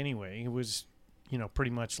joke anyway. It was,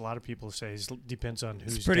 pretty much a lot of people say it depends on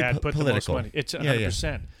whose dad put political. the most money. It's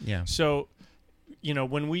 100%. Yeah. So,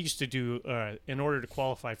 when we used to do, in order to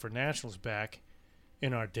qualify for nationals back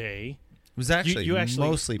in our day, it was actually, you actually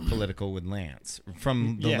mostly political with Lance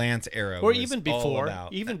from the Lance era, or was even all before.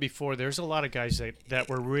 about Even before, there's a lot of guys that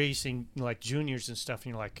were racing like juniors and stuff,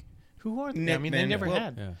 and you're like, who are they? Nick they never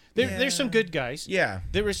had. There's some good guys. Yeah,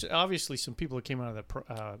 there was obviously some people that came out of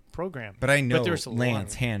the program, but I know there's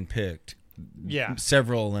Lance handpicked Yeah.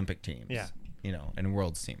 several Olympic teams. Yeah. You know, and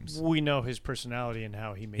world's teams. We know his personality and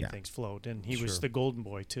how he made things float. And he was the golden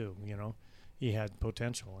boy, too, you know. He had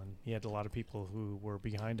potential, and he had a lot of people who were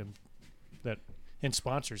behind him and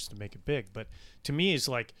sponsors to make it big. But to me, it's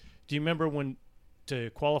like, do you remember when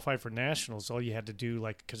to qualify for nationals, all you had to do,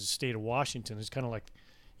 like, because the state of Washington is kind of like,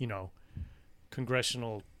 you know,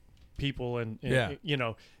 congressional people and you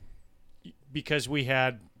know, because we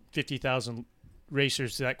had 50,000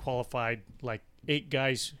 racers that qualified, like 8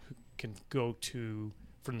 guys who can go to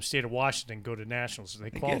from the state of Washington go to nationals.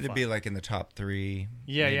 They qualify. It'd be like in the top 3.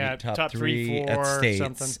 Yeah, top 3, 4 at states,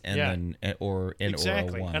 something. and then or in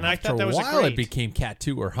exactly. or 1. And I thought that was After a while, great. it became Cat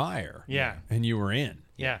 2 or higher. Yeah, and you were in.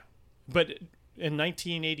 Yeah, but in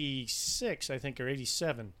 1986, I think, or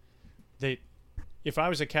 87, if I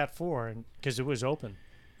was a Cat 4, and because it was open,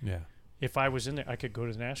 if I was in there, I could go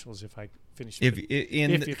to the nationals if I finished.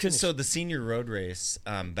 So the senior road race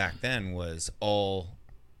back then was all,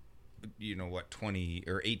 you know what, 20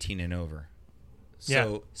 or 18 and over.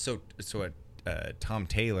 So Tom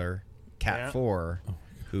Taylor, Cat 4,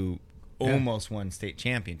 who almost won state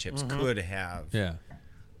championships, could have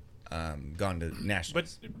gone to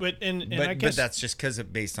nationals. But I guess, but that's just because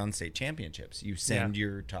of based on state championships. You send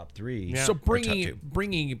your top 3. Yeah. So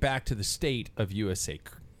bringing it back to the state of USA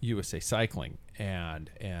Cycling and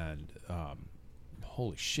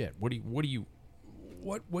holy shit, what do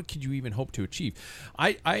what could you even hope to achieve?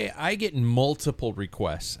 I get multiple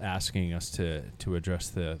requests asking us to address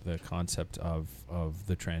the concept of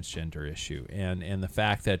the transgender issue and the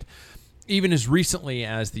fact that even as recently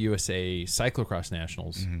as the USA Cyclocross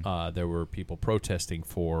Nationals, there were people protesting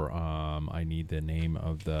for I need the name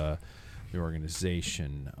of the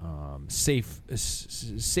organization,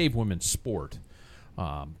 Save Women's Sport,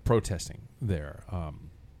 protesting there.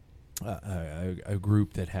 A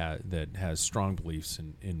group that has strong beliefs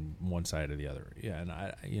in one side or the other. Yeah,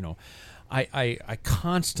 and I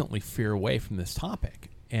constantly veer away from this topic,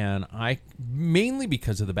 and I mainly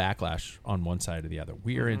because of the backlash on one side or the other.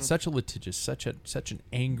 We are in such a litigious, such an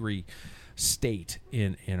angry state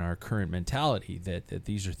in our current mentality that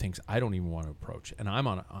these are things I don't even want to approach. And I'm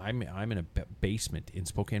in a basement in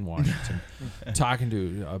Spokane, Washington, talking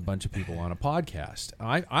to a bunch of people on a podcast.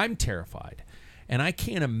 I'm terrified. And I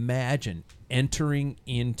can't imagine entering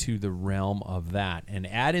into the realm of that and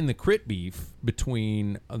add in the crit beef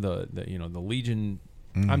between the Legion.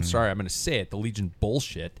 I'm sorry, I'm going to say it. The Legion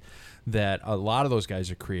bullshit that a lot of those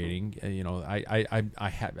guys are creating.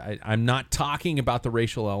 I'm not talking about the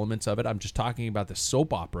racial elements of it. I'm just talking about the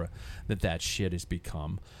soap opera that shit has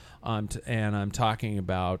become. And I'm talking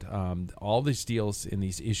about all these deals and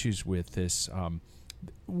these issues with this,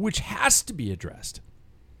 which has to be addressed.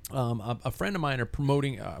 A friend of mine are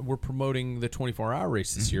promoting. We're promoting the 24-hour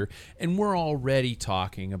race this year, and we're already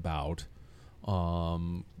talking about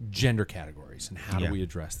gender categories and how do we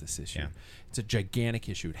address this issue. Yeah. It's a gigantic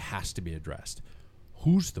issue. It has to be addressed.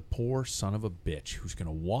 Who's the poor son of a bitch who's going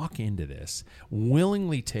to walk into this,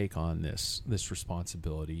 willingly take on this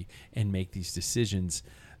responsibility, and make these decisions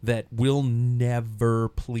that will never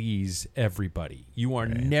please everybody? You are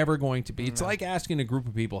never going to be. It's like asking a group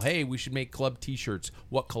of people, hey, we should make club T-shirts.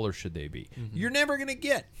 What color should they be? You're never going to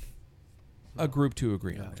get a group to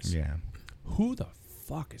agree on this. Yeah. Who the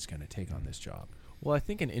fuck is going to take on this job? Well, I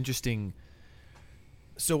think an interesting...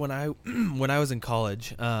 So when I was in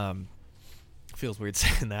college, feels weird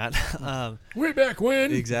saying that. Way back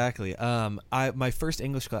when. Exactly. My first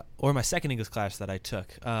English class, or my second English class that I took,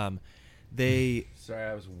 they... Sorry,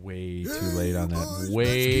 I was way too late on that.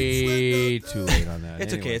 Way too late on that.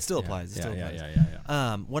 It's anyway, okay. It still applies.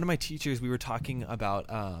 One of my teachers, we were talking about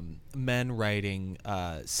men writing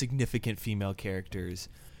significant female characters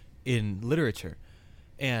in literature.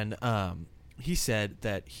 And he said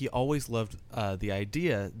that he always loved the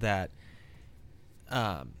idea that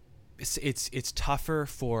it's tougher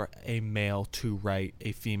for a male to write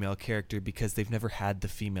a female character because they've never had the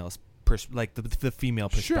female's the female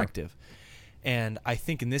perspective. Sure. And I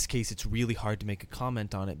think in this case, it's really hard to make a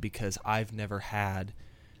comment on it because I've never had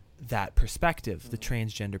that perspective, the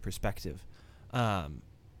transgender perspective.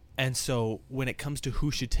 And so when it comes to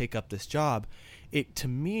who should take up this job, it to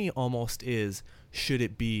me almost is, should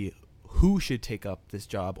it be who should take up this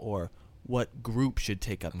job or what group should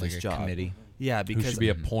take up this job? Committee. Yeah, because who should be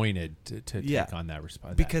appointed to take on that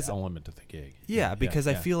responsibility, that element of the gig. Yeah, because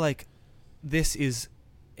I feel like this is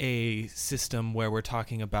a system where we're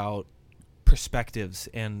talking about perspectives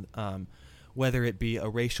and whether it be a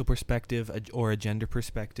racial perspective or a gender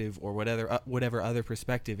perspective or whatever other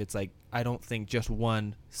perspective, it's like I don't think just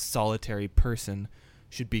one solitary person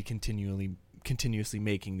should be continuously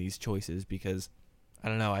making these choices because I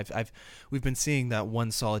don't know, we've been seeing that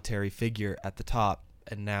one solitary figure at the top,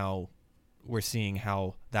 and now we're seeing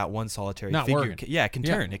how that one solitary figure can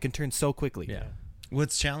turn. It can turn so quickly. Yeah.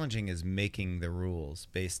 What's challenging is making the rules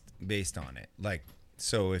based on it. Like,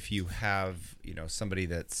 so if you have, somebody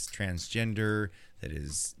that's transgender that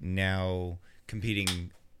is now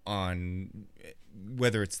competing on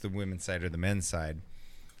whether it's the women's side or the men's side,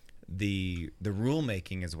 the rule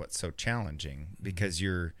making is what's so challenging because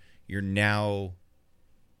you're now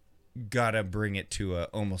gotta bring it to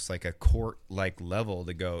almost like a court like level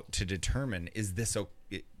to determine, is this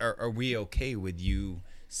are we okay with you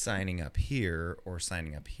signing up here or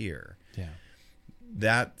signing up here? Yeah,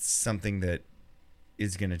 that's something that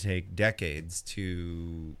is going to take decades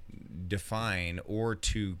to define or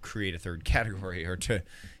to create a third category or to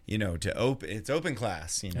open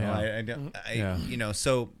class.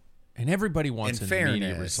 So. And everybody wants an fairness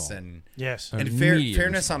immediate result. And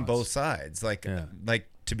fairness on both sides. Like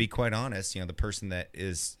to be quite honest, the person that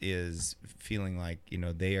is feeling like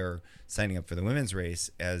they are signing up for the women's race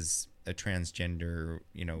as a transgender,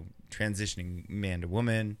 transitioning man to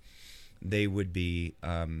woman, they would be,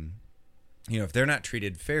 if they're not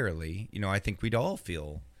treated fairly, I think we'd all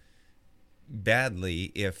feel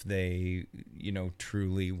badly if they,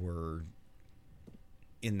 truly were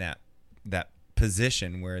in that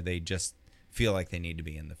position where they just feel like they need to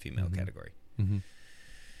be in the female category. Mm-hmm.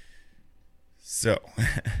 So,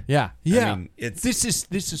 yeah. I mean, this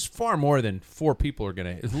is far more than 4 people are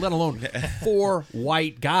gonna, let alone 4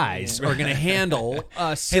 white guys are gonna handle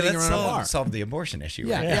sitting around a bar. Solve the abortion issue.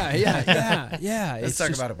 Yeah. Let's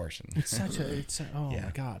talk about abortion. It's such a.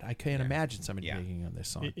 My God, I can't imagine somebody taking on this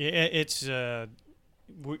song. It's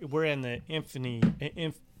we're in the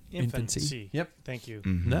infancy. Yep. Thank you.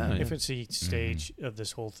 Mm-hmm. No, Infancy stage of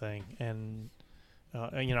this whole thing, and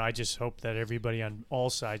I just hope that everybody on all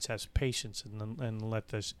sides has patience and let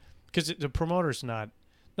this, because the promoters none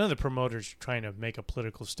of the promoters trying to make a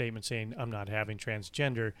political statement saying I'm not having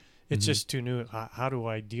transgender. It's just too new. How do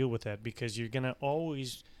I deal with that? Because you're gonna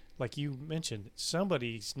always, like you mentioned,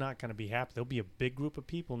 somebody's not going to be happy. There'll be a big group of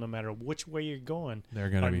people, no matter which way you're going, they're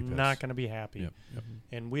going to be pissed. Not going to be happy. Yep.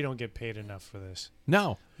 And we don't get paid enough for this.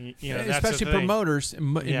 No, especially promoters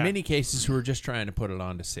in many cases who are just trying to put it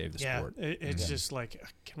on to save the sport. It's just like,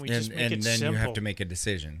 can we just make it simple? And then you have to make a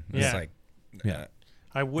decision. It's like,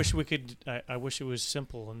 I wish we could. I wish it was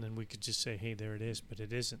simple, and then we could just say, "Hey, there it is." But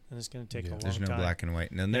it isn't, and it's going to take a long time. There's no black and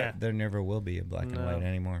white, and there never will be a black and white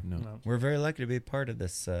anymore. No. We're very lucky to be a part of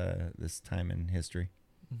this this time in history.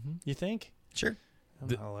 Mm-hmm. You think? Sure.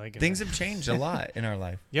 Things have changed a lot in our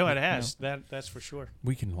life. Yeah, it has. That's for sure.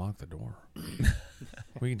 We can lock the door.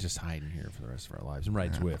 We can just hide in here for the rest of our lives and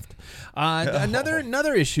ride Zwift.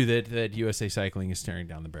 Another issue that USA Cycling is staring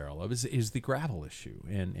down the barrel of is the gravel issue,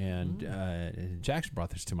 and Jackson brought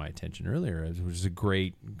this to my attention earlier, which is a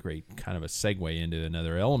great kind of a segue into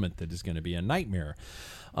another element that is going to be a nightmare.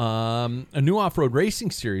 A new off-road racing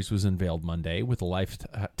series was unveiled Monday with a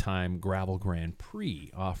lifetime gravel Grand Prix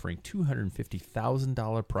offering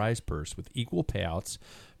 $250,000 prize purse with equal payouts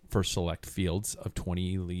for select fields of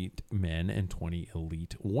 20 elite men and 20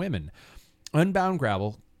 elite women. Unbound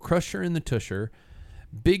Gravel, Crusher and the Tusher,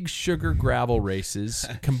 Big Sugar gravel races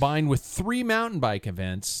combined with 3 mountain bike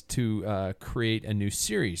events to create a new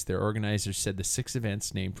series. Their organizers said the 6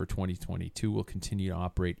 events named for 2022 will continue to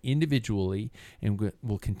operate individually and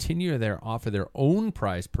will continue to offer their own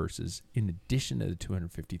prize purses in addition to the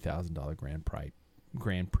 $250,000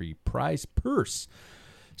 Grand Prix prize purse.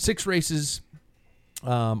 6 races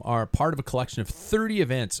are part of a collection of 30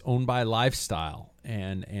 events owned by Lifestyle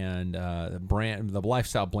and the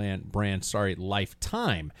Lifestyle brand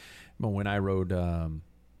Lifetime. When I rode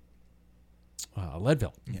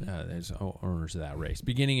Leadville, there's owners of that race.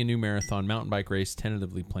 Beginning a new marathon mountain bike race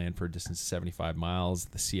tentatively planned for a distance of 75 miles,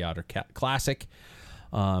 the Sea Otter Classic,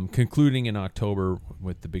 concluding in October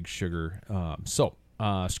with the Big Sugar.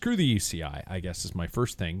 Screw the UCI, I guess, is my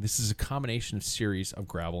first thing. This is a combination of series of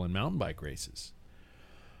gravel and mountain bike races.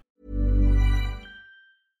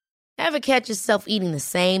 Ever catch yourself eating the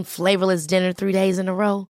same flavorless dinner 3 days in a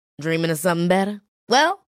row? Dreaming of something better?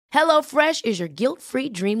 Well, HelloFresh is your guilt-free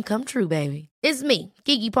dream come true, baby. It's me,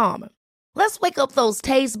 Keke Palmer. Let's wake up those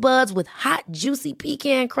taste buds with hot, juicy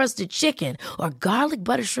pecan-crusted chicken or garlic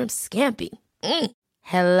butter shrimp scampi.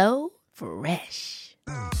 Hello Fresh.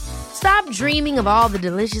 Stop dreaming of all the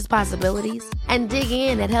delicious possibilities and dig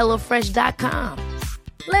in at HelloFresh.com.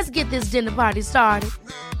 Let's get this dinner party started.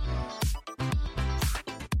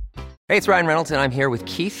 Hey, it's Ryan Reynolds, and I'm here with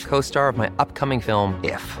Keith, co-star of my upcoming film,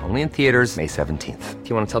 If, only in theaters May 17th. Do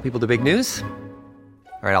you want to tell people the big news?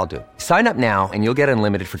 All right, I'll do it. Sign up now and you'll get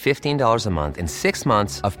unlimited for $15 a month and 6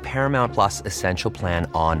 months of Paramount Plus Essential Plan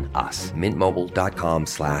on us.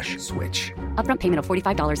 MintMobile.com/switch. Upfront payment of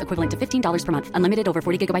 $45 equivalent to $15 per month. Unlimited over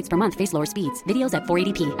 40 gigabytes per month. Face lower speeds. Videos at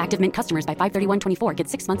 480p. Active Mint customers by 531.24 get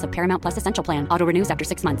 6 months of Paramount Plus Essential Plan. Auto renews after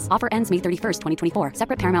 6 months. Offer ends May 31st, 2024.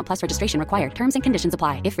 Separate Paramount Plus registration required. Terms and conditions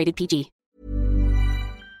apply if rated PG.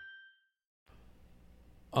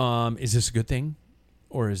 Is this a good thing?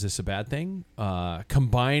 Or is this a bad thing?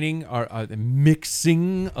 Combining the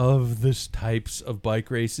mixing of this types of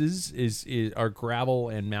bike races is our gravel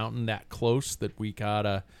and mountain that close that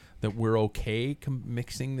we're okay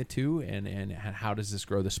mixing the two, and how does this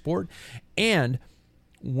grow the sport? And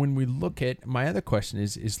when we look at, my other question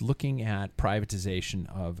is looking at privatization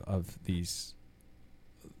of these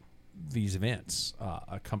events.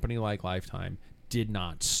 A company like Lifetime did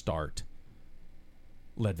not start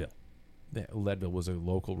Leadville. Leadville was a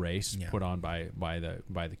local race put on by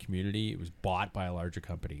the community. It was bought by a larger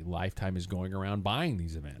company. Lifetime is going around buying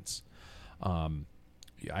these events.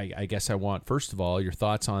 I guess I want, first of all, your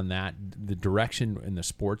thoughts on that, the direction in the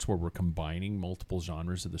sports where we're combining multiple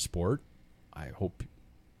genres of the sport. I hope,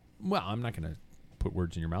 well, I'm not going to put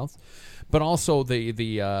words in your mouth, but also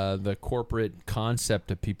the corporate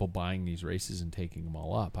concept of people buying these races and taking them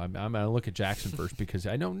all up. I'm going to look at Jackson first because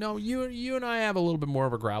I don't know, you and I have a little bit more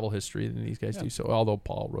of a gravel history than these guys do. So although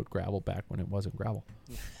Paul rode gravel back when it wasn't gravel.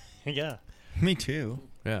 Yeah. Me too.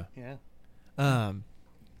 Yeah.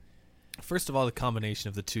 First of all, the combination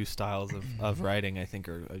of the two styles of riding, I think,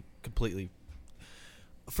 are completely.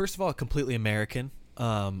 First of all, completely American.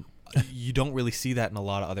 You don't really see that in a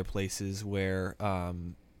lot of other places where,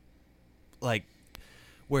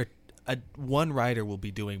 one rider will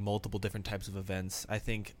be doing multiple different types of events. I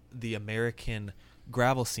think the American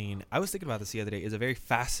gravel scene, I was thinking about this the other day, is a very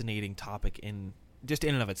fascinating topic in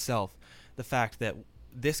and of itself. The fact that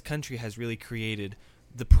this country has really created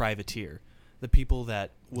the privateer, the people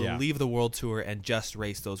that will leave the world tour and just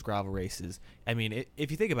race those gravel races. I mean,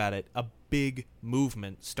 if you think about it, a big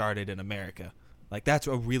movement started in America. Like, that's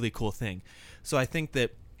a really cool thing. So I think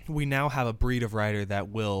that we now have a breed of rider that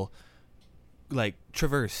will, like,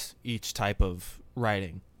 traverse each type of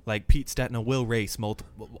riding. Like, Pete Stetina will race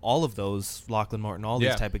all of those, Lachlan Morton, all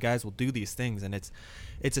these type of guys will do these things, and it's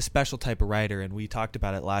a special type of rider, and we talked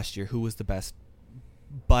about it last year, who was the best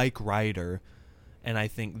bike rider, and I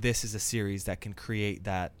think this is a series that can create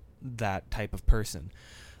that type of person.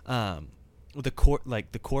 The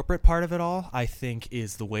corporate part of it all, I think,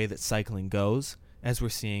 is the way that cycling goes, as we're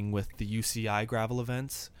seeing with the UCI gravel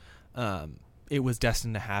events. It was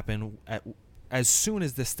destined to happen as soon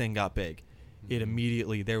as this thing got big. It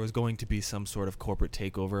immediately, there was going to be some sort of corporate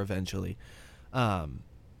takeover eventually.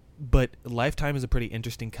 But Lifetime is a pretty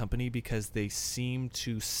interesting company because they seem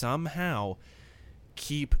to somehow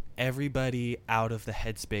keep everybody out of the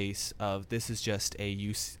headspace of this is just a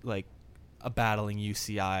battling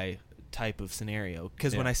UCI type of scenario.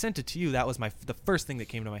 Because when I sent it to you, that was the first thing that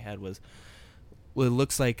came to my head was, well, it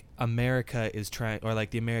looks like America is trying, or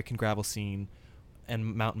like the American gravel scene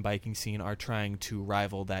and mountain biking scene are trying to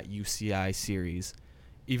rival that UCI series,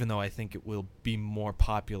 even though I think it will be more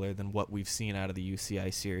popular than what we've seen out of the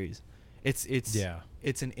UCI series. It's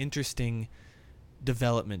an interesting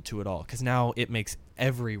development to it all, because now it makes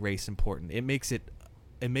every race important. It makes it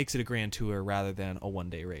a grand tour rather than a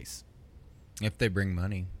one-day race. If they bring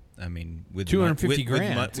money, I mean, with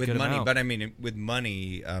 $250,000 with money, but I mean, with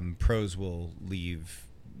money, pros will leave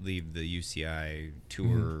the UCI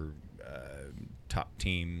tour top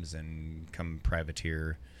teams and come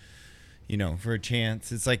privateer, for a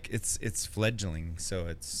chance. It's like it's fledgling,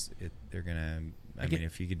 so they're gonna. I mean,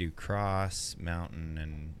 if you could do cross,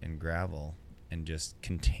 mountain, and gravel, and just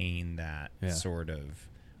contain that sort of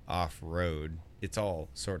off-road, it's all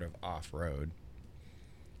sort of off-road.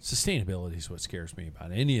 Sustainability is what scares me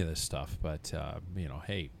about any of this stuff, but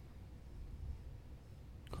hey,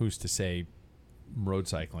 who's to say road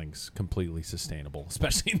cycling's completely sustainable,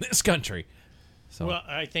 especially in this country? So. Well,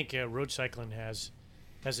 I think road cycling has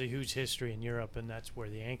a huge history in Europe, and that's where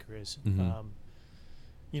the anchor is.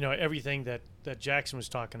 Everything that Jackson was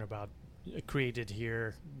talking about created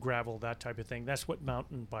here, gravel, that type of thing. That's what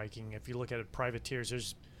mountain biking. If you look at it, privateers,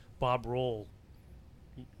 there's Bob Roll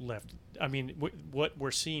left. I mean, what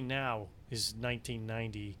we're seeing now is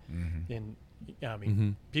 1990, and I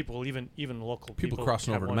mean, people, even local people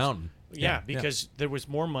crossing over the mountain. Yeah, because there was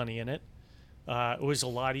more money in it. It was a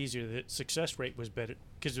lot easier. The success rate was better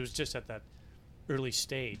because it was just at that early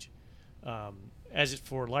stage. As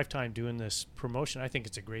for Lifetime doing this promotion, I think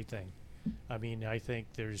it's a great thing. I mean, I think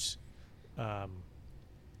there's,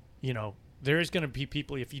 there is going to be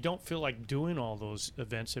people, if you don't feel like doing all those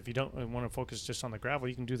events, if you don't want to focus just on the gravel,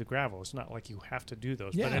 you can do the gravel. It's not like you have to do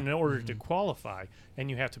those. Yeah. But in order to qualify, and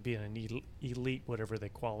you have to be an elite, whatever they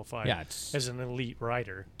qualify as an elite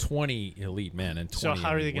rider. 20 elite men and 20 So how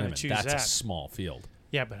are they going to choose that? That's a small field.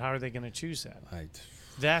 Yeah, but how are they going to choose that?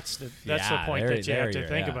 That's the point that you have to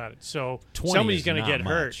think about it. So somebody's going to get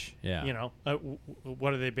hurt. Yeah.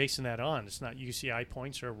 What are they basing that on? It's not UCI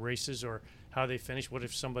points or races or how they finish. What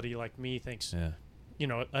if somebody like me thinks,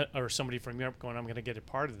 or somebody from Europe going, I'm going to get a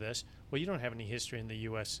part of this. Well, you don't have any history in the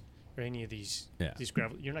U.S. or any of these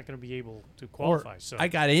gravel. You're not going to be able to qualify. So I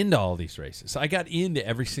got into all these races. I got into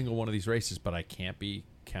every single one of these races, but I can't be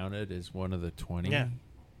counted as one of the 20. Yeah.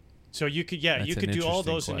 So you could, you could do all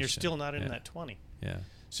those, and you're still not in that 20. Yeah.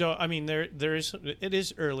 So I mean, it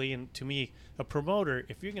is early, and to me, a promoter,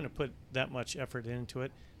 if you're going to put that much effort into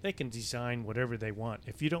it, they can design whatever they want.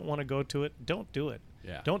 If you don't want to go to it, don't do it.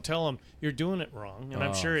 Yeah. Don't tell them you're doing it wrong. And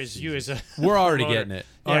I'm sure you as a we're already getting it.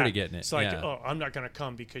 Already getting it. It's like, I'm not going to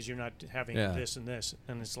come because you're not having this and this,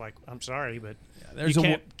 and it's like, I'm sorry, but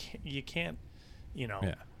you can't,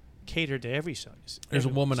 cater to every size. There's a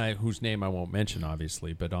woman whose name I won't mention,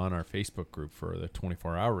 obviously, but on our Facebook group for the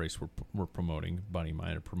 24-hour race we're promoting, buddy of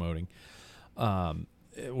mine are promoting.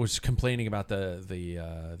 was complaining about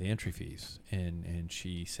the entry fees, and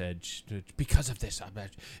she said because of this,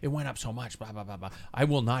 it went up so much. Blah blah blah blah. I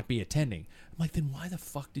will not be attending. I'm like, then why the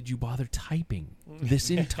fuck did you bother typing this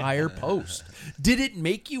entire post? Did it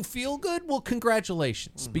make you feel good? Well,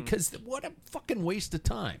 congratulations, because what a fucking waste of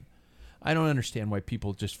time. I don't understand why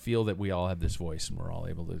people just feel that we all have this voice and we're all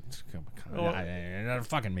able to. It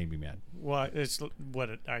fucking made me mad. Well, it's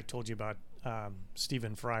what I told you about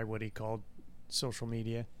Stephen Fry, what he called social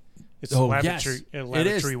media. It's a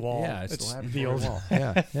lavatory wall. Yeah, it's the lavatory old wall.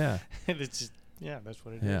 Yeah. It's just, that's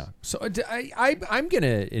what it is. Yeah. So I'm going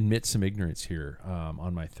to admit some ignorance here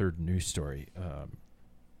on my third news story.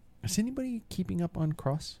 Is anybody keeping up on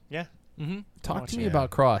Cross? Yeah. Mm-hmm. Talk to me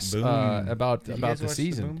about Cross, about the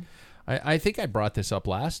season. I think I brought this up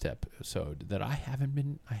last episode that I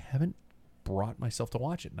haven't brought myself to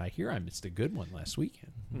watch it, and I hear I missed a good one last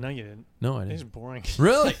weekend. No, you didn't. No, I didn't. It was boring.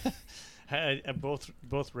 Really?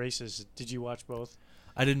 Both races. Did you watch both?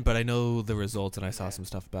 I didn't, but I know the results, and I saw some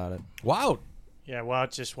stuff about it. Wow. Yeah,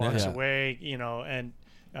 Wout just walks away, and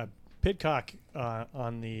Pidcock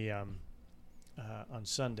on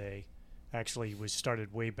Sunday actually was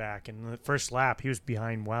started way back. And in the first lap, he was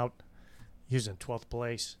behind Wout. He was in 12th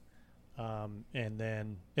place. And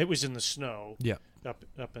then it was in the snow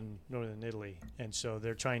up in northern Italy. And so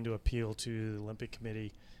they're trying to appeal to the Olympic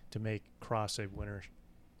Committee to make cross a winter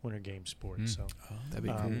game sport. So that'd be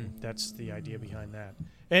cool. That's the idea behind that.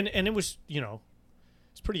 And it was,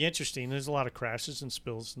 it's pretty interesting. There's a lot of crashes and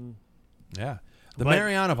spills. And the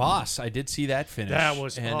Mariana Voss, I did see that finish. That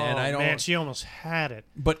was, and I don't, man, she almost had it.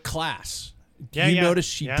 But class. You notice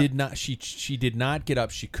she did not. She did not get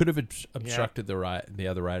up. She could have obstructed the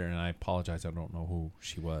other rider, and I apologize. I don't know who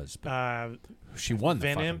she was, but she won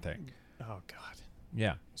the fucking thing. Oh God.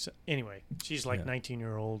 Yeah. So anyway, she's like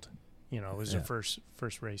 19-year-old. It was her first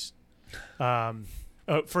race,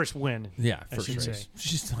 first win. Yeah, I first should race. say.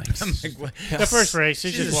 She's like, the first race.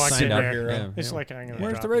 She just walked in there. Yeah. It's like I'm gonna.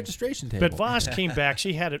 Where's the registration table? But Voss came back.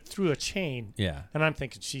 She had it through a chain. Yeah. And I'm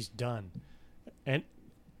thinking she's done, and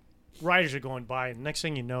riders are going by, and next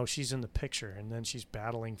thing you know, she's in the picture, and then she's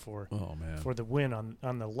battling for the win on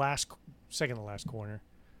the second to last corner.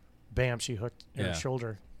 Bam! She hooked her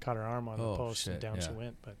shoulder, caught her arm on the post, and down she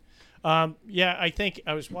went. But I think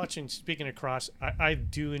I was watching. Speaking of cross, I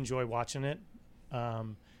do enjoy watching it.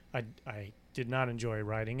 I did not enjoy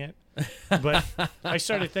riding it, but I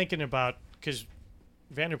started thinking about, because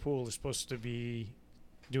Vanderpool is supposed to be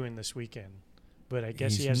doing this weekend, but I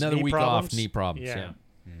guess he has another knee week problems. off, knee problems. Yeah.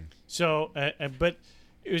 So, but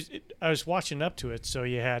I was watching up to it. So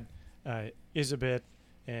you had Isabet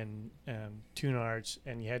and Tunards,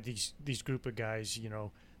 and you had these group of guys,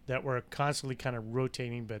 that were constantly kind of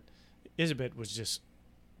rotating. But Isabet was just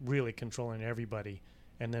really controlling everybody.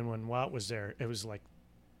 And then when Wout was there, it was like,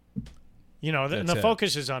 the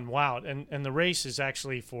focus is on Wout, and the race is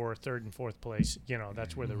actually for third and fourth place.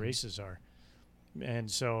 That's where the races are.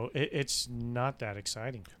 And so it's not that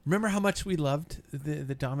exciting. Remember how much we loved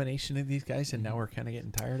the domination of these guys, and now we're kind of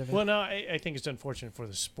getting tired of it? Well, no, I think it's unfortunate for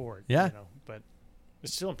the sport. Yeah. But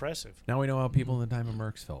it's still impressive. Now we know how people in the time of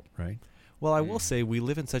Merckx felt, right? Well, I will say we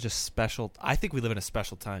live in such a special. I think we live in a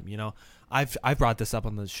special time. I've brought this up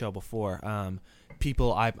on the show before. I'm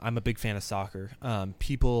a big fan of soccer.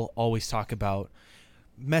 People always talk about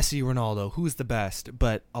Messi, Ronaldo, who's the best?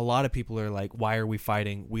 But a lot of people are like, why are we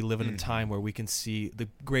fighting? We live in a time where we can see the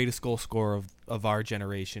greatest goal scorer of our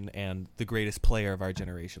generation and the greatest player of our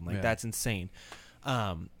generation. That's insane.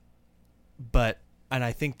 And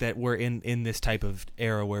I think that we're in this type of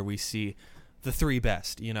era where we see the three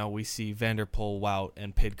best. We see Vanderpool, Wout,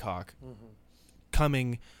 and Pidcock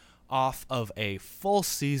coming off of a full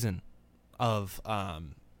season of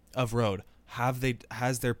road.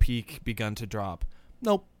 Has their peak begun to drop?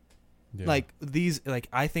 Nope. Yeah.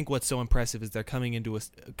 I think what's so impressive is they're coming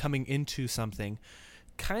into something,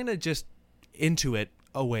 kind of just into it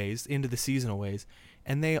a ways, into the season a ways,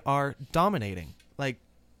 and they are dominating. Like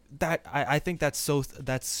that, I think that's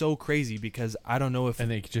so crazy, because I don't know if, and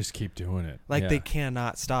they just keep doing it. They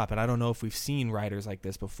cannot stop, and I don't know if we've seen riders like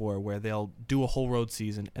this before, where they'll do a whole road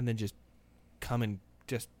season and then just come and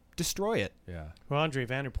just destroy it. Yeah. Well, Andre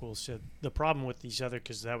Vanderpool said the problem with these other,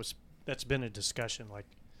 because that's been a discussion. Like,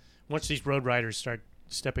 once these road riders start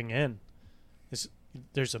stepping in,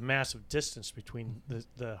 there's a massive distance between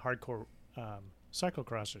the hardcore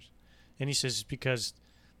cyclocrossers, and he says it's because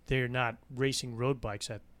they're not racing road bikes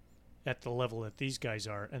at the level that these guys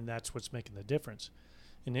are, and that's what's making the difference.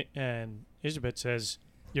 And Isabet says,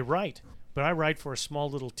 you're right, but I ride for a small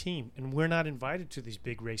little team, and we're not invited to these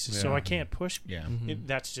big races, so I can't push. Yeah.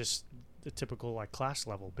 That's just the typical class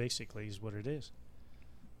level, basically, is what it is.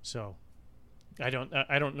 So I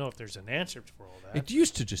don't know if there's an answer for all that. It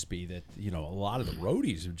used to just be that, a lot of the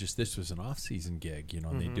roadies are just, this was an off-season gig,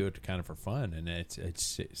 and they do it kind of for fun, and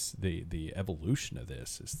it's the evolution of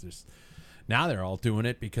this is this. Now they're all doing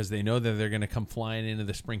it because they know that they're going to come flying into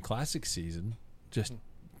the Spring Classic season just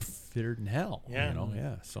fitter than hell.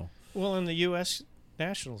 Yeah. So well, and the U.S.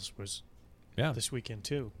 Nationals was this weekend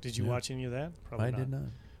too. Did you watch any of that? Probably I did not.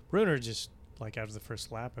 Bruner just after the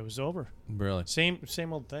first lap, it was over. Really? Same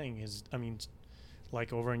old thing.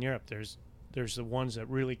 Like over in Europe, there's the ones that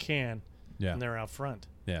really can, and they're out front.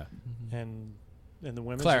 Yeah. And the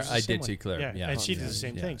women's. Claire, I did see Claire. Yeah, and she did the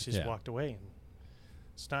same thing. Yeah. She just walked away, and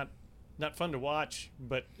it's not fun to watch,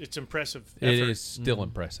 but it's impressive. It effort. is still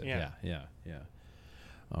impressive. Yeah. Yeah.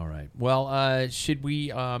 All right. Well, should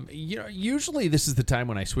we? Usually this is the time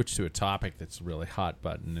when I switch to a topic that's really hot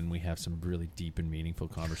button, and we have some really deep and meaningful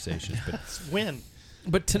conversations. But when?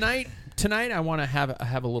 But tonight I want to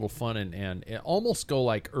have a little fun and almost go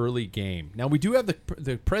like early game. Now we do have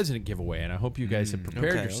the president giveaway, and I hope you guys have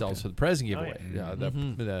prepared yourselves for the president giveaway.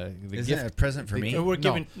 The Is gift, that a present for me? We're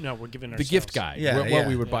giving ourselves. the gift guide. Yeah, what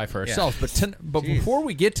we would buy for ourselves. Yeah. But before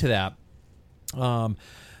we get to that,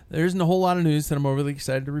 there isn't a whole lot of news that I'm overly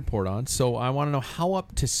excited to report on. So I want to know how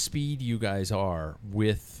up to speed you guys are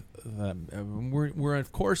with. We're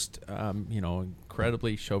of course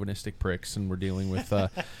incredibly chauvinistic pricks, and we're dealing with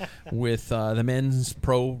the men's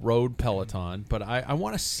pro road peloton. But I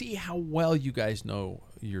want to see how well you guys know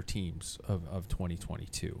your teams of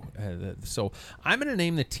 2022. So I'm going to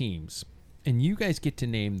name the teams, and you guys get to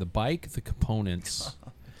name the bike, the components,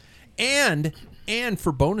 and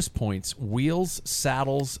for bonus points, wheels,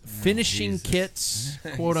 saddles, finishing kits,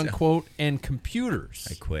 quote unquote, and computers.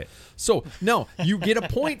 I quit. So, no, you get a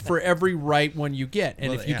point for every right one you get.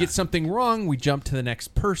 And if you get something wrong, we jump to the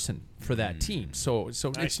next person for that team. So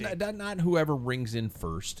it's not whoever rings in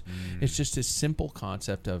first. It's just a simple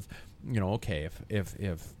concept of, okay,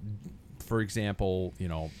 if for example,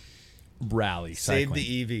 rally cycling.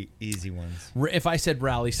 Save the easy ones. If I said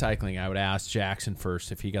rally cycling, I would ask Jackson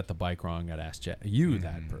first. If he got the bike wrong, I'd ask you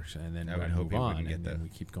that person, and then I would move on, and then we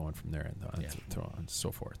keep going from there, and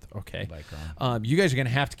so forth. Okay. Bike you guys are going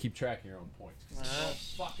to have to keep track of your own points.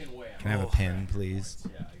 No fucking way. Can I have a pen, please?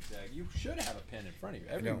 Yeah, exactly. You should have a pen in front of you.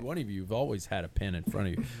 Every one of you have always had a pen in front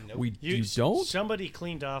of you. Nope. You don't? Somebody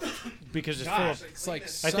cleaned off because it's full of, it's like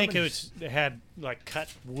I think it had like cut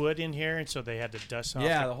wood in here, and so they had to dust off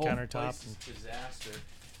the whole countertop. Place is disaster.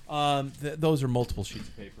 Those are multiple sheets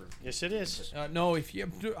of paper. Yes, it is. No,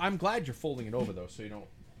 I'm glad you're folding it over though, so you don't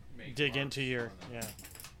dig into your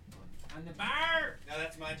on the bar. No,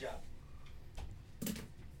 that's my job.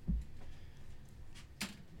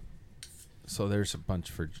 So there's a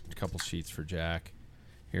couple sheets for Jack.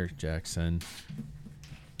 Here, Jackson.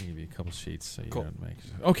 I'll give you a couple sheets so you don't make.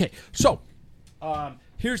 Okay, so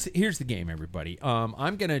here's the game, everybody.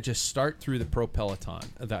 I'm gonna just start through the Pro Peloton,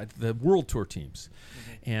 the World Tour teams,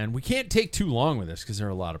 and we can't take too long with this because there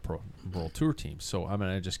are a lot of Pro World Tour teams. So I'm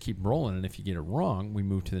gonna just keep rolling, and if you get it wrong, we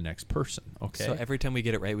move to the next person. Okay. So every time we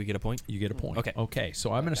get it right, we get a point. You get a point. Okay. Okay.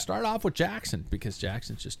 So I'm gonna start off with Jackson because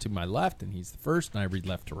Jackson's just to my left, and he's the first, and I read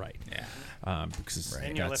left to right. Yeah. Because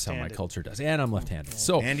And that's how my left-handed. culture does. And I'm left-handed.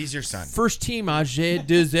 So And he's your son. First team, AG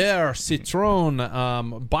Desert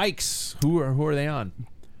Citroën bikes. Who are they on?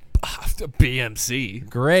 BMC.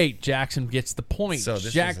 Great. Jackson gets the point. So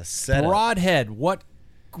this Jack is a setup. Broadhead. What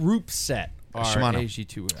group set are Shimano.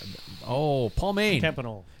 AG2? Oh, Paul Main.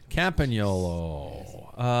 Campagnolo.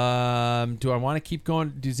 Do I want to keep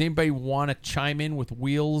going? Does anybody want to chime in with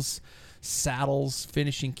wheels, saddles,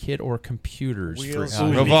 finishing kit, or computers? Wheels. For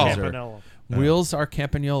Campagnolo. Wheels are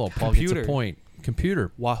Campagnolo. Paul gets a point.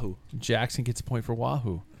 Computer. Wahoo. Jackson gets a point for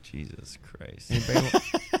Wahoo. Jesus Christ.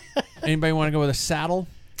 Anybody want to go with a saddle?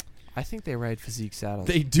 I think they ride physique saddles.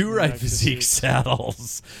 They do ride physique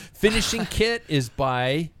saddles. Finishing kit is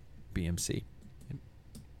by BMC.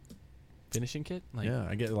 Finishing kit?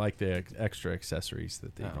 I get like the extra accessories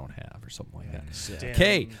that they don't have or something like that. Damn.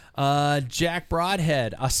 Okay, Jack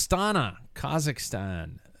Broadhead, Astana,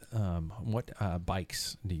 Kazakhstan. What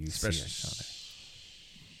bikes do you see?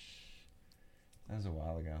 That was a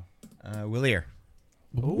while ago. Willier.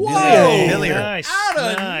 Whoa! Willier. Nice. Out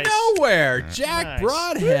of Nice. nowhere, Jack Nice.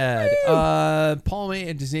 Broadhead. Paul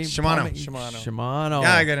May. Does he? Shimano. Shimano.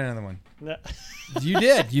 Yeah, I got another one. No. You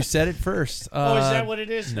did. You said it first. Oh, is that what it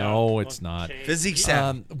is? No, it's not. Okay. Physique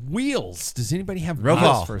saddle. Wheels. Does anybody have Roval.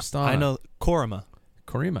 wheels for Astana? I know Korima.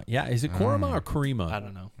 Korima. Yeah, is it Korima or Korima? I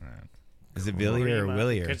don't know. Is it Willier or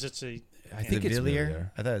Willier? Because it's a I think it's Villiers.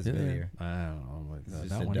 I thought it was Villiers. I don't know. It's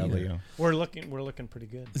That a one W. either. We're looking pretty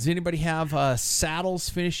good. Does anybody have saddles,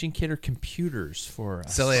 finishing kit, or computers for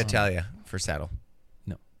Sella Italia for saddle.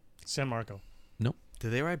 No. San Marco. Nope. Do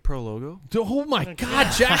they ride Pro Logo? Oh my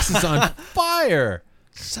God, Jackson's on fire.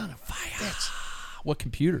 Son of fire. What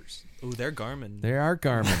computers? Ooh, they're Garmin. They are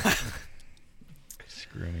Garmin.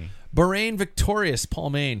 Screw me. Bahrain Victorious, Paul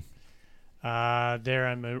Main. They're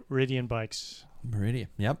on Meridian bikes. Meridian.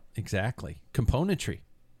 Yep, exactly. Componentry.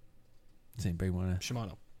 Does anybody want to?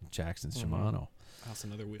 Shimano. Jackson's Shimano. House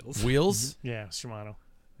and other wheels. Wheels? Yeah, Shimano.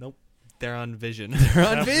 Nope. They're on Vision. They're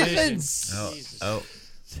on Visions. Oh.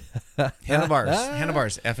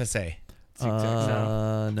 Handlebars. FSA.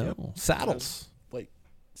 No. Saddles. Wait.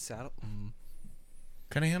 Saddle?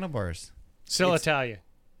 Kind of handlebars. Still Italia.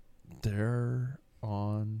 They're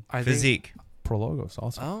on Physique. Pro Logos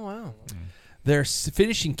also. Oh, wow. Their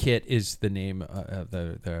finishing kit is the name of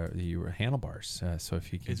the handlebars. So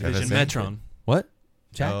if you can, It's Vision FSA? Metron. what?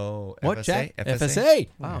 Jack? Oh, What? FSA? Jack? FSA? FSA.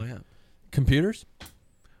 Oh, yeah. Computers.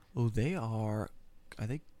 Oh, they are, I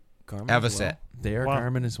think, Garmin. Avocet. They are Wow.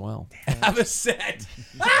 Garmin as well. Avocet.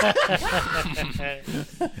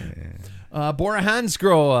 Bora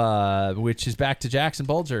Hansgrohe, which is back to Jackson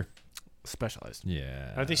Bulger. Specialized.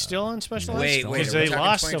 Yeah. Are they still on Specialized? Wait. Because Are we they talking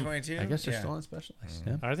lost them. 2022? I guess they're Yeah. still on Specialized.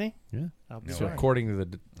 Yeah. Are they? Yeah. I'll be So sorry. according to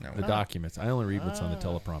the No. documents, I only read what's on the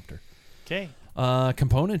teleprompter. Okay.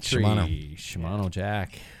 Componentry. Shimano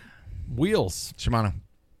Jack. Wheels. Shimano.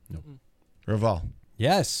 Nope. Reval.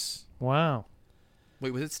 Yes. Wow.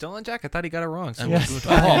 Wait, was it still on Jack? I thought he got it wrong. So Yeah.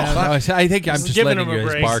 I think I'm just giving letting him you a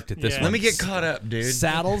guys break. barked at this Yeah. one. Let me get caught up, dude.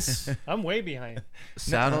 Saddles. I'm way behind.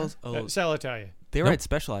 Saddles? Oh, Sell Italia. they Nope. ride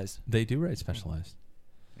Specialized. They do ride Specialized.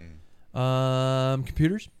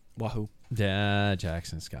 Computers. Wahoo. Yeah,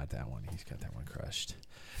 Jackson's got that one. He's got that one crushed.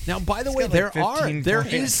 Now, by the He's way, got like there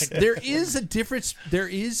 15 is a difference.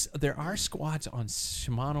 There are squads on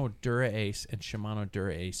Shimano Dura Ace and Shimano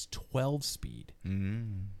Dura Ace 12-speed,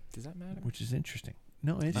 Does that matter? which is interesting.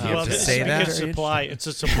 No, it's You have Well, to it's say that? because supply. It's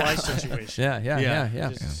a supply situation. Yeah.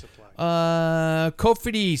 It is a supply.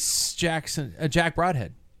 Cofidis Jack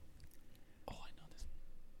Broadhead. Oh, I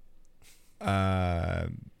know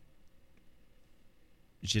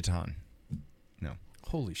this. Giton. No.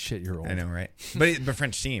 Holy shit, you're old. I know, right? But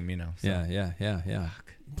French team, So. Yeah.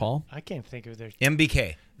 Paul, I can't think of their.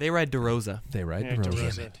 MBK. They ride DeRosa. they ride Yeah, the to Rosa.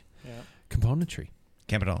 raise it. Yeah. Componentry.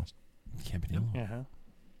 Campanella. Campanile.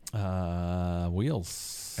 Uh-huh.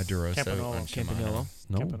 Wheels. A DeRosa Campanella. on Shimano. Campanello.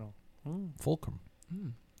 No. Campanile. Fulcrum.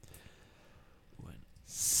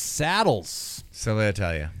 Saddles. Sella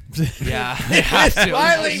Italia. Yeah. They have to.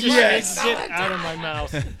 Yes. Get out of my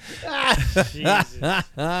mouth.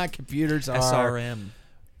 Jesus. Computers are SRM.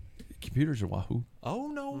 Computers are Wahoo. Oh,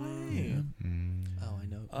 no way. Oh, I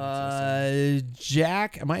know.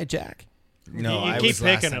 Jack. Am I a Jack? No, you I keep was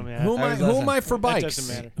last picking time. them. Yeah. Who am I? Who am I for That bikes?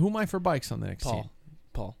 doesn't matter. Who am I for bikes on the next team?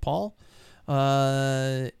 Paul.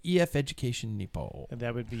 EF Education Nippo.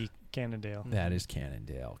 That would be Cannondale. That is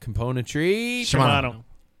Cannondale. Componentry. Shimano.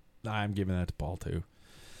 I'm giving that to Paul too.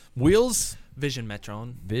 Wheels. Vision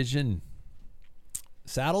Metron. Vision.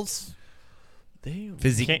 Saddles. They.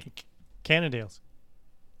 Physique. Cannondales.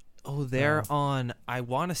 Oh, they're on, I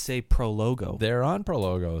want to say Pro Logo. They're on Pro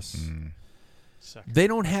Logos. Suck. They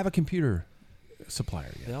don't have a computer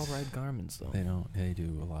supplier yet. They all ride Garmin's, though. They don't. They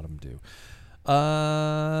do. A lot of them do.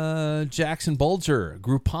 Jackson Bulger.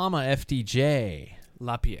 Groupama FDJ.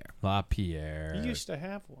 LaPierre. You used to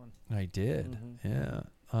have one. I did. Yeah.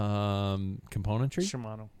 Componentry.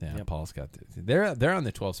 Shimano. Yeah, Yep. Paul's got they're on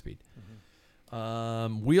the 12-speed.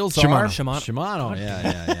 Wheels Shimano. are Shimano.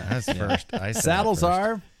 Yeah. That's first. I said Saddles that first.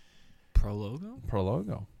 are Pro Logo? Pro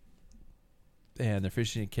Logo. And their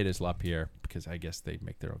fishing kit is LaPierre because I guess they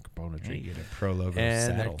make their own componentry. You get a Pro Logo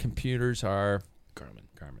And their saddle. computers are Garmin.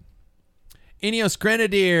 Ineos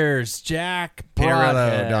Grenadiers, Jack Pinarello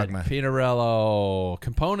Broadhead, Dogma. Pinarello,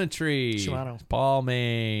 componentry, Shimano. Paul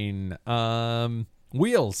Main,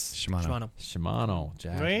 wheels, Shimano.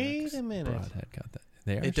 Jack. Wait a minute. Broadhead got that.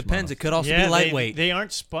 They are It depends. Shimano. It could also Yeah, be lightweight. They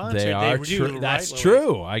aren't sponsored. They are do true. That's lightweight.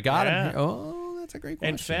 true. I got Yeah. it. Oh, that's a great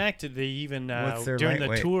question. In fact, they even What's their during the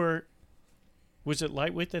lightweight? tour, was it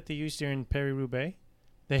lightweight that they used during Paris-Roubaix?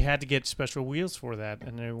 They had to get special wheels for that,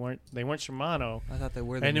 and they weren't Shimano. I thought they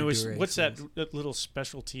were the And it new was Dura what's that Aces. little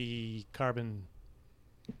specialty carbon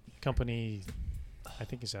company? I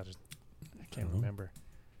think it's out of I can't remember.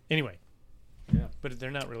 Anyway, yeah, but they're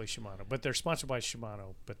not really Shimano, but they're sponsored by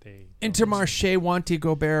Shimano. But they Intermarché Wanty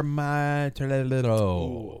Gobert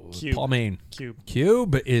Cube. Paul Main. Cube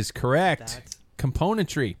Cube is correct. That's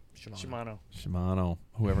Componentry. Shimano. Shimano.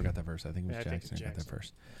 Whoever got that first. I think it was Yeah, I think Jackson it's who got that Jackson.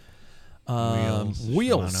 first.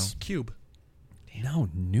 Wheels. Cube. No,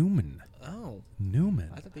 Newman. Oh. Newman.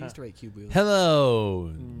 I thought they used to write cube wheels.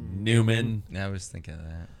 Hello, Newman. I was thinking of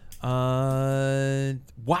that.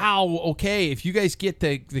 Wow. Okay, if you guys get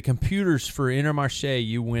the computers for Intermarché,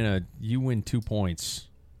 you win 2 points.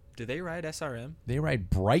 Do they ride SRM? They ride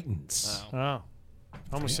Brightons. Oh.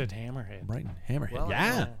 Almost said Hammerhead. Brighton, Hammerhead. Well,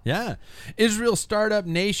 yeah. Israel Startup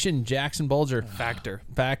Nation, Jackson Bulger. Factor.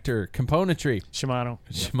 Componentry.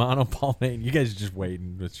 Shimano, Paul Main. You guys are just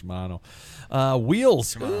waiting with Shimano.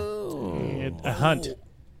 Wheels. A Hunt.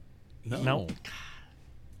 No.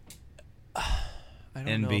 I don't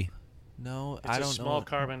NB. know. No, It's I a don't small know.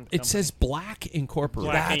 carbon. It says Black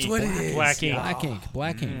Incorporated. That's what it is. Black Ink.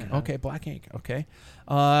 Black ink. Okay, Black ink. Okay.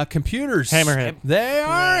 Computers. Hammerhead. They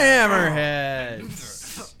are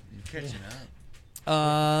Hammerheads. You're catching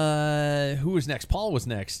up. Who was next? Paul was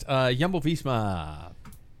next. Jumbo Visma.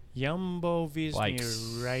 Jumbo Bikes.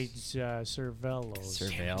 Visma rides Cervelos.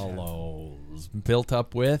 Cervelos. Built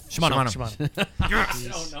up with Shimano.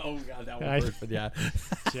 Oh, no. God, that one first, but yeah.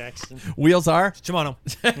 Jackson. Wheels are? Shimano.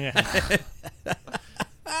 Yeah.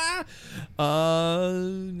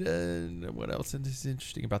 What else is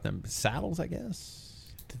interesting about them? Saddles, I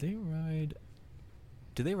guess. Do they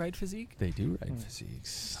ride Physique? They do ride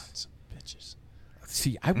physiques. Sons of bitches.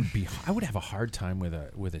 See, I would have a hard time with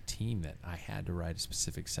a team that I had to ride a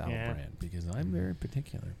specific saddle brand because I'm very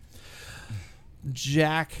particular.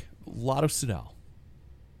 Jack, Lotto Sedal.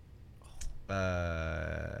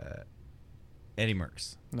 Eddie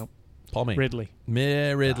Merckx. Nope. Paul Main. Ridley.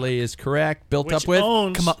 Ridley is correct. Built Which up with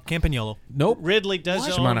owns, Campagnolo. Nope. Ridley does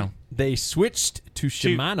own. Shimano. They switched to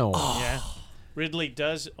Shimano. Yeah. Ridley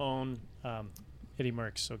does own Eddie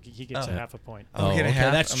Merckx, so he gets a half a point. Oh, okay,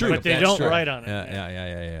 that's true. But they That's don't true. write on it.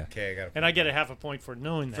 Yeah. Okay, I got it. And I get a half a point for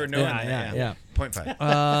knowing that. For knowing Yeah, that. yeah. 0.5.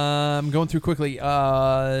 I'm going through quickly.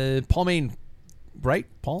 Paul Main, right?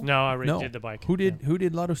 Paul? No, I already did the bike. Who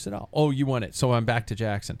did Lotto Sedal? Oh, you won it. So I'm back to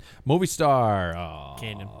Jackson. Movistar. Oh,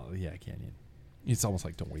 Canyon. Yeah, Canyon. It's almost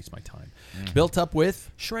like don't waste my time. Built up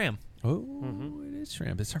with. SRAM. Oh, it is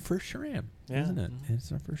SRAM. It's our first SRAM, isn't it?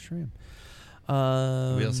 It's our first SRAM.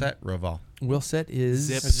 Wheel set, Roval. Wheel set is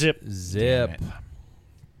Zip. Zip. Damn it.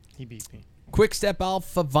 He beat me. Quick Step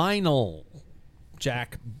Alpha Vinyl.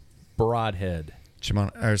 Jack Broadhead.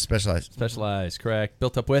 Shimano, or Specialized. Specialized, correct.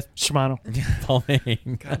 Built up with Shimano. Paul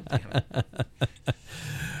Main.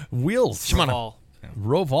 Wheels. Shimano.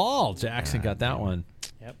 Roval. Jackson got that one.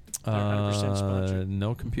 Yep. 100% sponsored.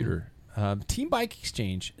 No computer. Team Bike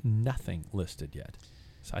Exchange, nothing listed yet.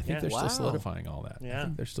 So I think they're still solidifying all that. Yeah. I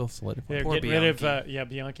think they're still solidifying. They're Poor getting rid Bianchi. of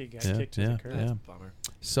Bianchi got kicked to the curb. Yeah. Bummer.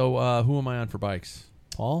 So who am I on for bikes?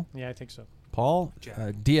 Paul? Yeah, I think so. Paul?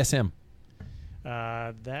 DSM.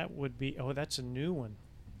 That would be. Oh, that's a new one.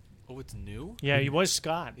 Oh, it's new? Yeah, he was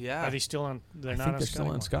Scott. Yeah. Are they still on? They're I not think on they're Scott still on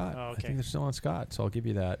anymore. Scott. Oh, I okay. think they're still on Scott, so I'll give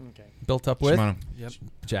you that. Okay. Built up with? Shimano. Yep.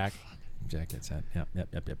 Jack gets that. Yep.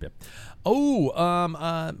 Oh,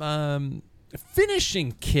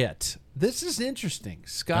 finishing kit. This is interesting.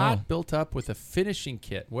 Scott built up with a finishing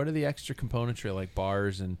kit. What are the extra componentry like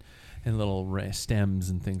bars and little stems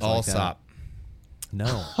and things All like that? SOP.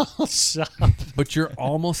 No. Stop. But you're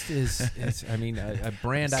almost a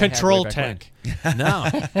brand Control I had way Tech. back when. No.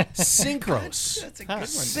 Synchros. That's a good one.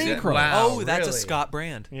 Synchro. Wow, Oh, that's a really? Scott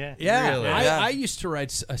brand. Yeah. Yeah, Really? I used to ride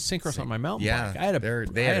a Synchros on my mountain Yeah, bike. I had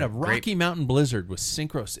they had a a great- Rocky Mountain Blizzard with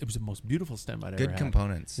Synchros. It was the most beautiful stem I'd ever Good had.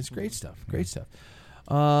 components. It's great stuff. Great stuff.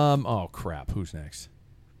 Oh crap! Who's next?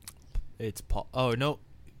 It's Paul. Oh, no.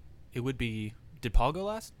 It would be. Did Paul go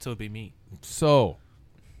last? So it would be me. So,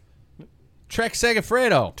 Trek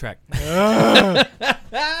Segafredo. Trek.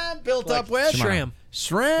 Built up with SRAM.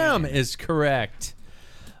 SRAM is correct.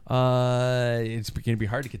 It's going to be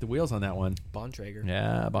hard to get the wheels on that one. Bontrager.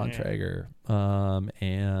 Yeah, Bontrager.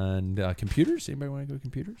 And computers. Anybody want to go to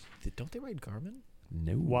computers? Don't they ride Garmin?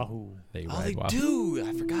 No. Wahoo. They Oh, ride they Wahoo. do.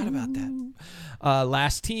 I forgot about that.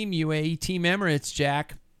 Last team, UAE Team Emirates,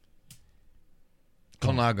 Jack.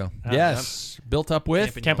 Colnago. Yes. Built up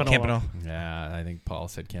with? Campanolo. Yeah, I think Paul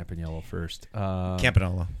said Campagnolo first.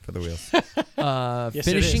 Campanolo for the wheels. Yes,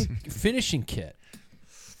 it is. Finishing kit.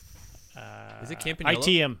 Is it Campagnolo?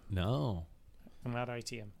 ITM. No. I'm not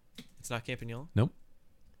ITM. It's not Campagnolo? Nope.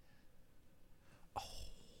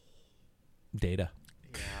 Data.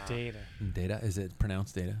 Data. Is it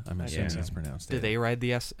pronounced Data? I'm assuming it's pronounced Do Data. they ride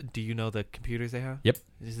the S? Do you know the computers they have? Yep.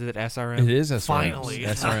 Is it SRM? It is SRMs. Finally.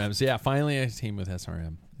 SRMs. Yeah, finally a team with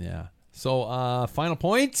SRM. Yeah. So, final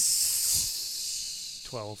points?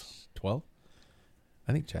 12. 12?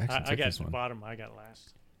 I think Jackson I took got this the one. bottom. I got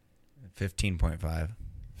last. 15.5.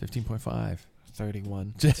 15.5.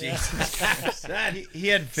 31. He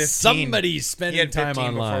had 15. Somebody's spending He had time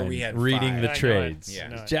 15 before online we had reading 5. the I know it. trades. I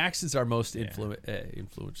know it. Jackson's our most influential.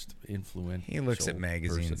 He looks at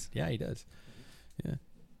magazines. Person. Yeah, he does. Yeah,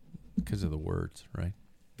 because of the words, right?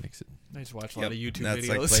 Makes it. I just watch a lot of YouTube That's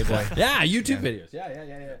videos. like Playboy. Yeah, YouTube videos.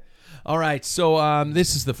 Yeah. All right, so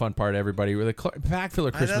this is the fun part, everybody. With the pack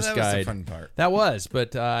filler Christmas that guide. was the fun part. That was,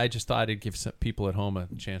 but I just thought I'd give some people at home a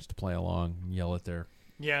chance to play along, and yell at their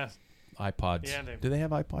iPods. Yeah, Do they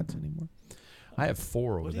have iPods anymore? I have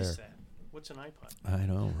 4 over What there. is that? What's an iPod? I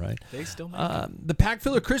know, right? They still make The Pack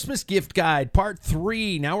Filler Christmas Gift Guide, Part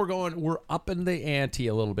 3. Now we're upping the ante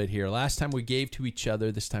a little bit here. Last time we gave to each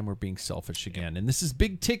other. This time we're being selfish again. And this is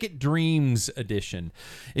Big Ticket Dreams edition.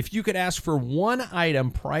 If you could ask for one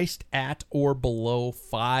item priced at or below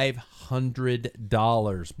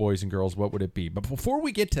 $500, boys and girls, what would it be? But before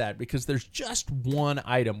we get to that, because there's just one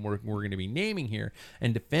item we're going to be naming here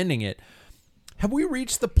and defending it, have we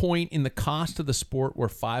reached the point in the cost of the sport where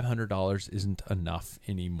 $500 isn't enough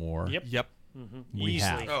anymore? Yep. We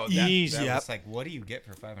have. Oh, Easy. that was like, what do you get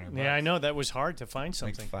for $500? Yeah, I know that was hard to find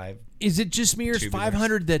Like something. 5. Is it just me or is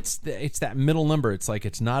 500 it's that middle number? It's like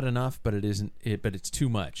it's not enough, but it isn't. But it's too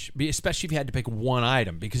much, especially if you had to pick one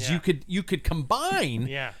item because Yeah. you could combine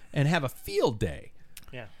and have a field day.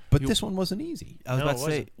 Yeah. But this one wasn't easy. I was No, about it to say,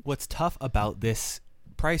 wasn't. what's tough about this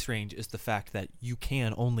price range is the fact that you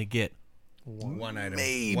can only get One item.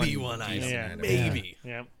 maybe one item. decent Yeah. item. Maybe.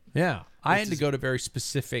 Yeah. Yeah, I had to go to very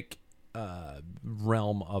specific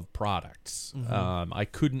realm of products. I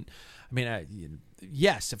couldn't. I mean,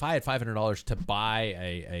 yes, if I had $500 to buy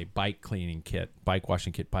a bike cleaning kit, bike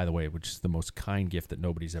washing kit, by the way, which is the most kind gift that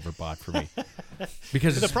nobody's ever bought for me,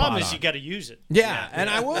 because The it's problem spot is on. you got to use it. Yeah, and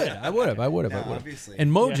I would have. obviously.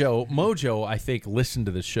 And Mojo, I think, listened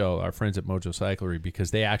to the show, our friends at Mojo Cyclery,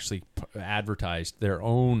 because they actually advertised their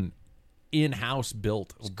own in-house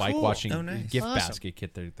built bike cool. washing Oh, nice. gift Awesome. basket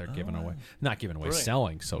kit they're giving away. Not giving away, Brilliant.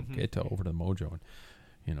 selling. So get over to the Mojo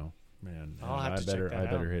and, man, I'll have I to check better that I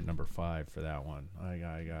better out. hit number 5 for that one. I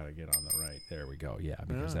gotta get on the right. There we go. Yeah,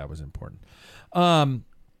 because that was important.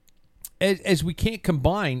 As we can't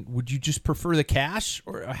combine, would you just prefer the cash,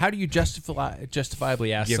 or how do you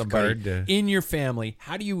justifiably ask Gift somebody card to- in your family?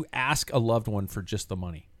 How do you ask a loved one for just the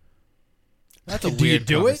money? That's a Do you weird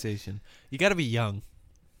do it? conversation. You got to be young.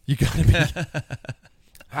 You gotta be.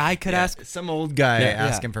 I could ask. Some old guy Yeah.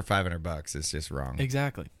 asking for $500 is just wrong.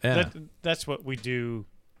 Exactly. Yeah. That's what we do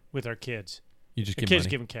with our kids. You just The give kids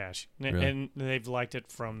money. give them cash, Really? and they've liked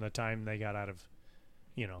it from the time they got out of,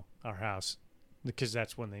 our house, because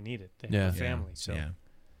that's when they need it. They have a Yeah. family, so Yeah.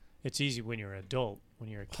 it's easy when you're an adult. When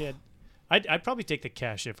you're a kid, I'd probably take the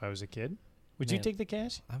cash if I was a kid. Would you Man. take the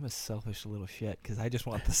cash? I'm a selfish little shit because I just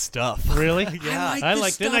want the stuff. Really? Yeah. I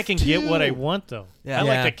like. Then I can get what I want though. Yeah. I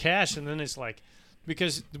Yeah. like the cash, and then it's like,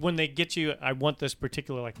 because when they get you, I want this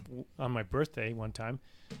particular, like on my birthday one time,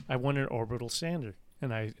 I wanted an orbital sander,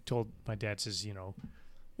 and I told my dad, says,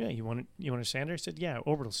 yeah, you want a sander? I said, yeah,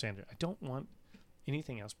 orbital sander. I don't want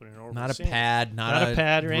anything else but an orbital Not a sander. pad, Not a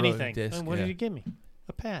pad or ro- anything. disc, And what yeah. did he give me?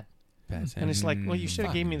 A pad. Pad And it's like, well, you Mm, should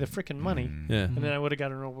have gave me the freaking money, Yeah. and then I would have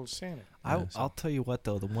got an orbital sander. I'll tell you what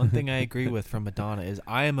though. The one thing I agree with from Madonna is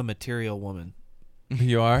I am a material woman.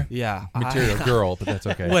 You are? Yeah. Material girl, but that's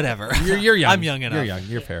okay. Whatever. You're young. I'm young enough. You're young.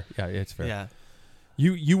 You're fair. Yeah, it's fair. Yeah.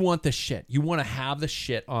 You want the shit. You want to have the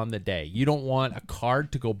shit on the day. You don't want a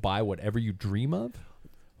card to go buy whatever you dream of.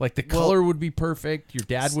 Like the color would be perfect. Your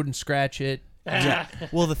dad wouldn't scratch it. Yeah.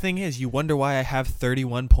 Well, the thing is, you wonder why I have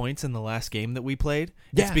 31 points in the last game that we played.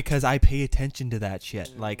 Yeah. It's because I pay attention to that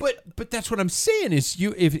shit. Like, But that's what I'm saying is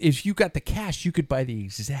if you got the cash, you could buy the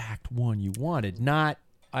exact one you wanted. Not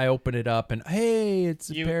I open it up and hey, it's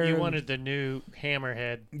a pair. You of- wanted the new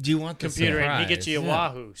Hammerhead Do you want the computer, surprise? and he gets you a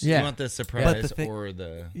Wahoo. Yeah. Do you want the surprise thing- or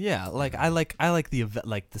the... yeah, like I like the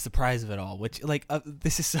like the surprise of it all. Which like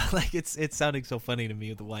this is like it's sounding so funny to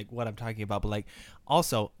me with like what I'm talking about. But like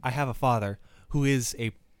also, I have a father who is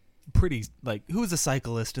a pretty who's a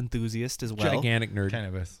cyclist enthusiast as well. gigantic nerd. Kind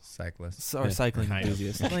of a cyclist. Or cycling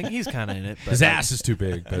enthusiast. Like he's kind of in it. But His ass is too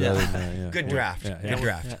big. But Yeah. other than that, yeah. Good draft. Yeah, Good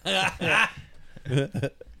draft.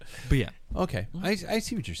 But yeah, Okay, I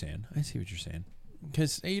see what you're saying. I see what you're saying.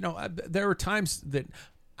 Because there are times that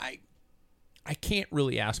I can't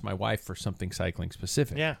really ask my wife for something cycling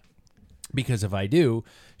specific. Yeah. Because if I do,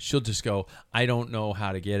 she'll just go, I don't know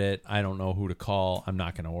how to get it. I don't know who to call. I'm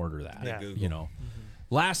not going to order that. Yeah. You know.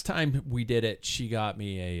 Last time we did it, she got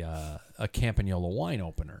me a Campagnola wine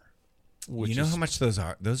opener. You know how much those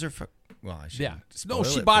are? Those are Well, I should. Yeah. No,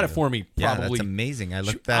 she bought it for me. Probably. Yeah, that's amazing. I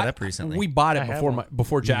looked that up recently. We bought it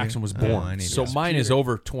before Jackson was born. I need So to mine is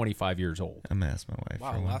over 25 years old. I'm gonna ask my wife.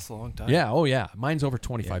 Wow, for it one. lasts a long time. Yeah. Oh yeah. Mine's over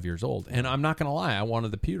 25 years old, and I'm not gonna lie. I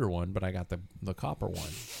wanted the pewter one, but I got the copper one.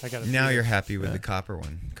 I got Now you're happy with the copper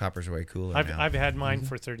one. Copper's way cooler now. I've had mine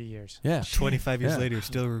for 30 years. Yeah. 25 years later,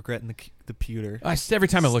 still regretting the pewter. Every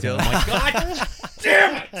time I look at it, I'm like, God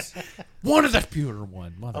damn it! One of the pewter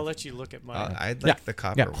one. I'll let you look at mine. I'd like the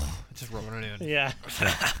copper one. Just rubbing it in. Yeah.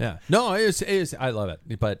 Yeah. No, it is. I love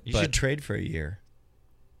it. But You should trade for a year.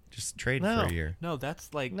 Just trade for a year. No,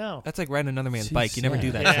 that's like No. That's like riding another man's bike. You never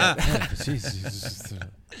do that. Shit.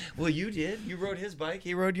 Well, you did. You rode his bike.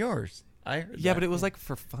 He rode yours. I heard Yeah, that. but it was like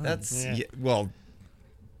for fun. That's Yeah. well.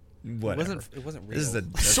 Whatever. It wasn't real. This is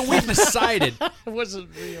So we've decided. It wasn't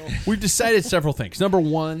real. We've decided several things. Number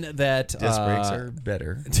one, that disc brakes are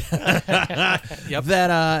better. Yep.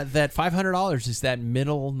 that $500 is that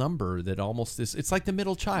middle number that almost is. It's like the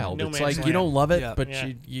middle child. No it's man's like you land. don't love it, Yeah. but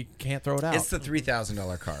Yeah. you can't throw it out. It's the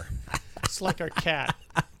 $3,000 car. It's like our cat.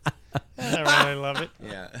 I don't really love it.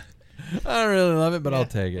 Yeah. I don't really love it, but I'll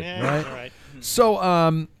take it. Yeah, Right. all right.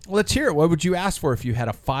 So let's hear it. What would you ask for if you had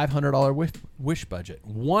a $500 wish budget?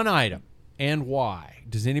 One item and why?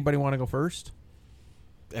 Does anybody want to go first?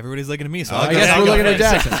 Everybody's looking at me, so I guess we're looking at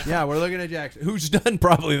Jackson. Yeah, we're looking at Jackson, who's done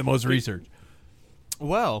probably the most research.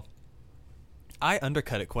 Well, I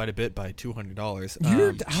undercut it quite a bit by $200. You're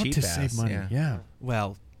out cheap to save ass, money. Yeah.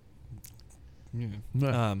 Well,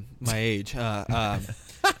 my age.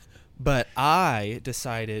 But I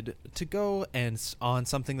decided to go on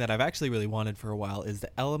something that I've actually really wanted for a while is the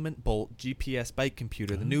Element Bolt GPS bike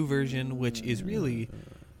computer, the new version, which is really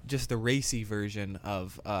just the racy version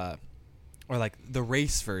of, or like the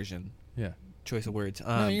race version. Yeah. Choice of words.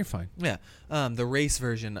 No, you're fine. Yeah. The race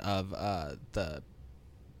version of the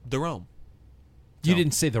Rome. You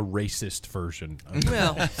didn't say the racist version.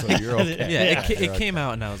 Well, so you're okay. yeah, it came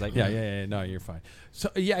out, and I was like, Yeah. No, you're fine. So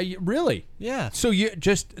really. Yeah. So you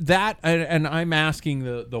just that, and I'm asking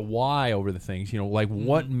the why over the things. Like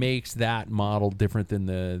what makes that model different than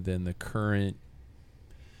the current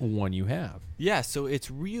one you have? Yeah. So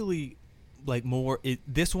it's really like more.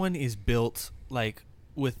 This one is built like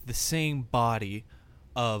with the same body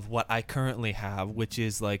of what I currently have, which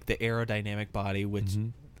is like the aerodynamic body, which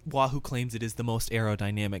Wahoo claims it is the most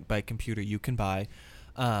aerodynamic bike computer you can buy.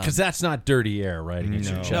 Because that's not dirty air, right? Against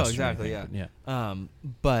your chest No, or exactly. anything. Yeah.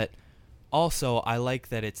 But also, I like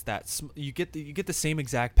that it's that you get the same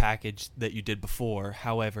exact package that you did before.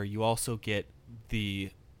 However, you also get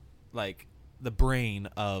the brain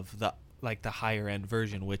of the higher end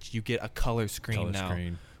version, which you get a color screen now,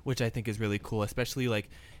 which I think is really cool. Especially like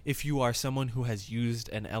if you are someone who has used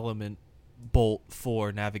an Element Bolt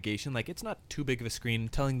for navigation, like it's not too big of a screen.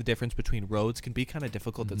 Telling the difference between roads can be kind of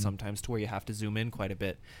difficult at sometimes, to where you have to zoom in quite a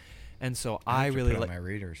bit. And so I really like my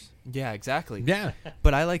readers. Yeah, exactly. Yeah.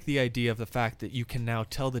 But I like the idea of the fact that you can now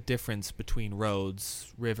tell the difference between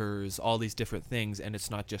roads, rivers, all these different things, and it's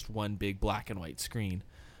not just one big black and white screen.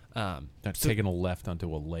 Not taking a left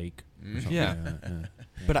onto a lake. Or something. Yeah. Yeah.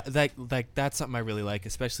 But that's something I really like,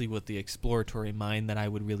 especially with the exploratory mind that I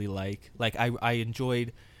would really like. Like I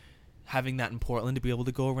enjoyed having that in Portland to be able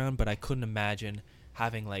to go around, but I couldn't imagine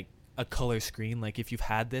having like a color screen. Like if you've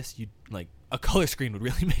had this, you'd like a color screen would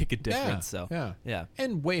really make a difference. Yeah.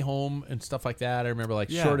 And way home and stuff like that. I remember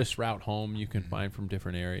shortest route home you can find from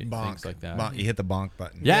different areas, things like that. You hit the bonk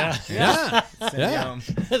button. Yeah.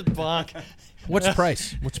 Bonk. What's the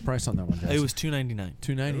price? What's the price on that one, Jason? It was $299.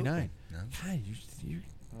 $299. God, you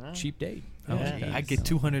cheap date. Yeah. I get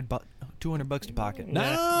 $200 to pocket. No,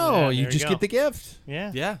 Yeah, you there just you get go. the gift.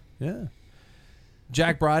 Yeah. Yeah.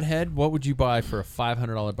 Jack Broadhead, what would you buy for a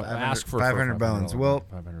 $500 bike? Ask for $500 bones. Well,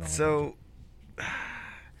 $500 so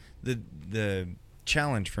the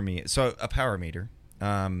challenge for me. So a power meter.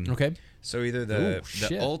 Okay. So either Ooh, the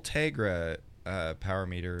shit. Ultegra power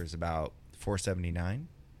meter is about $479,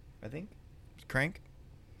 I think, crank.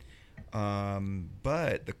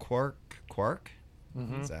 But the Quark.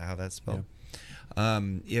 Is that how that's spelled? Yeah.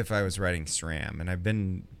 If I was riding SRAM, and I've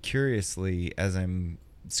been curiously, as I'm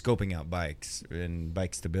scoping out bikes and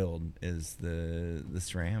bikes to build, is the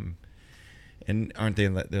SRAM. And aren't they?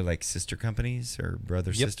 They're like sister companies or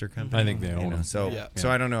brother sister companies. I think they own them. So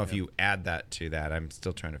I don't know if you add that to that. I'm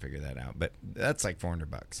still trying to figure that out. But that's like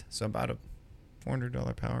 $400. So about a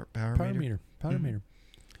 $400 power meter. Power meter.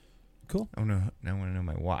 Cool. I want to know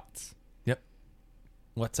my watts. Yep.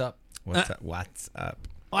 What's up? What's up? What's up?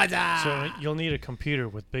 So you'll need a computer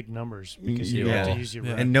with big numbers because you have to use your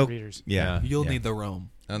and no readers. Yeah. You'll need the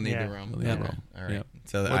Rome. I'll need Yeah. the ROM. You'll need the ROM. All right. Yep.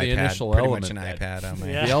 So the Or the iPad, initial pretty element much an that- iPad on my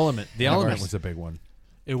Yeah. The element Of course. was a big one.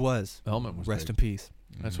 It was. The helmet was Rest big. in peace.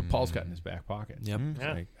 That's what Paul's got in his back pocket. Yep.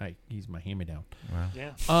 Yeah. He's my hand-me-down. Wow.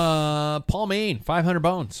 Yeah. Paul Main, 500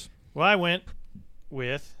 bones. Well, I went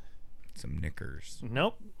with Some knickers.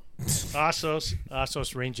 nope. Assos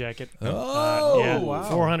rain jacket. Oh, wow.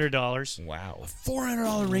 $400. Wow.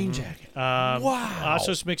 $400 rain jacket. Wow.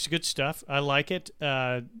 Assos makes good stuff. I like it.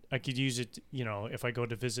 I could use it, if I go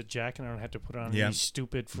to visit Jack and I don't have to put on these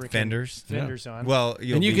stupid freaking fenders on. Well,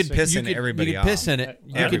 you'll be pissing everybody off. Piss in it.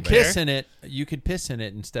 You could piss in it. You could piss in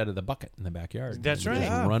it instead of the bucket in the backyard. That's right.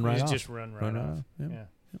 Just run right off. Just run right off. Yeah.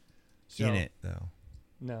 So, In it, though.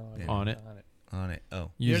 No. On it. On it.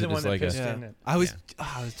 Oh. You're Use the it one as that like pissed a. in it. I was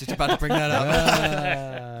just about to bring that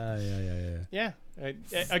up. Yeah.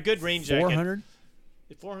 A good rain jacket. 400.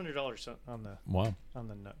 $400 on the Wow.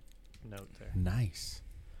 note there. Nice.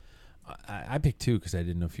 I picked two because I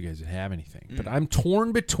didn't know if you guys would have anything. But I'm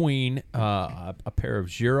torn between a pair of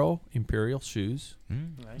Giro Imperial shoes.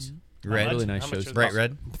 Nice. Red. Really nice How much shoes. are Bright those?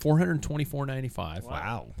 red. $424.95.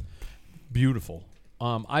 Wow. Beautiful.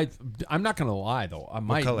 I'm not gonna lie though.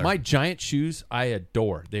 What color? My Giant shoes I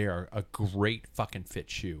adore. They are a great fucking fit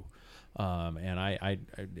shoe. And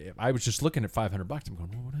I was just looking at $500. I'm going,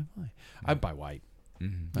 well, what do I buy? I'd buy white.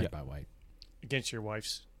 I'd buy white. Against your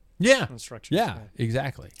wife's instructions. Yeah,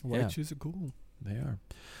 exactly. White shoes are cool. They are.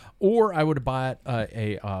 Or I would have bought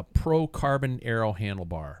a Pro Carbon Aero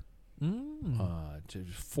handlebar.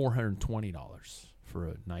 $420 for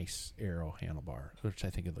a nice Aero handlebar, which I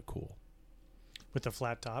think would look cool. With the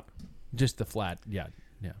flat top. Just the flat, yeah.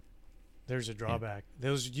 There's a drawback.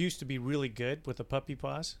 Those used to be really good with the puppy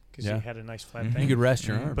paws because Yeah. you had a nice flat You thing. could rest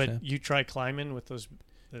your arms. But yeah. you try climbing with those.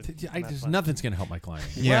 Nothing's going to help my climbing.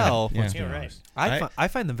 Well, Let's be Yeah, right. honest. I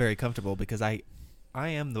find them very comfortable because I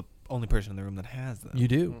am the only person in the room that has them. You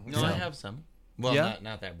do. No, I have some. Well, Yeah?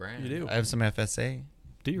 not that brand. You do. I have some FSA.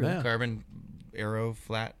 Do you really? Yeah. Carbon Aero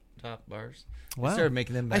flat top bars. Wow. I started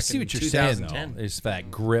making them back I see in what you're saying, 2010. though. It's that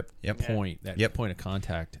grip Yep. point. That Yep. point of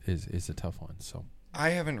contact is a tough one. So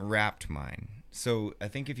I haven't wrapped mine. So I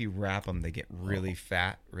think if you wrap them, they get really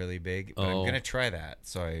fat, really big. But I'm Oh. going to try that.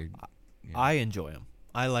 So I enjoy them.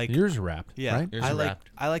 I like yours are wrapped. Yeah, right? Yours I are like wrapped.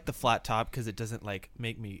 I like the flat top because it doesn't make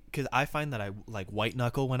me because I find that I like white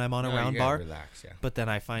knuckle when I'm on a No, round you gotta bar. relax, yeah. But then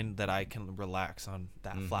I find that I can relax on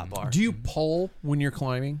that flat bar. Do you pull when you're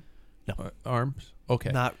climbing? No. Arms?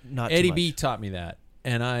 Okay. Not Eddie too B much. taught me that.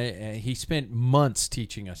 And he spent months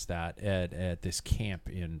teaching us that at this camp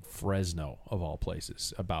in Fresno, of all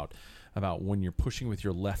places, about when you're pushing with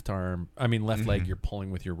your left leg, you're pulling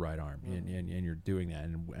with your right arm, and you're doing that.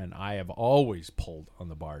 And I have always pulled on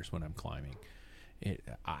the bars when I'm climbing.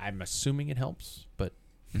 I'm assuming it helps, but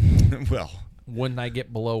Well, when I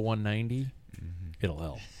get below 190, it'll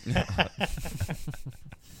help.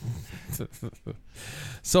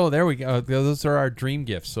 So there we go. Those are our dream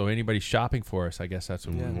gifts. So anybody shopping for us, I guess that's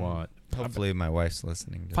what we want. hopefully my wife's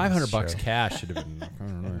listening. To $500 this show. cash should have been. I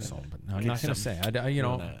don't know, something, but I'm not going to say.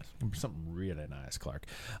 Something really nice, Clark.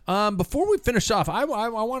 Before we finish off, I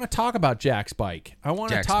want to talk about Jack's bike. I want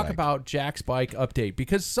to Jack's talk bike. about Jack's bike update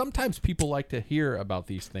because sometimes people like to hear about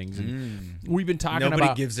these things, and we've been talking Nobody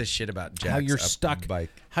about gives a shit about Jack's how you're stuck. bike.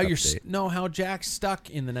 How you're update. how Jack's stuck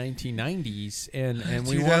in the 1990s, and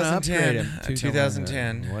we want to upgrade him.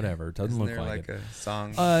 2010. Whatever. It doesn't Isn't look there like it. a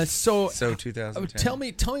song? So 2010. tell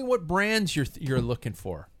me what brands you're looking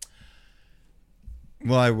for.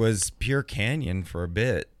 Well, I was Pure Canyon for a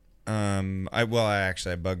bit. I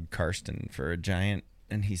bugged Karsten for a Giant,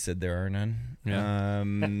 and he said there are none. Yeah.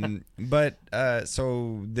 But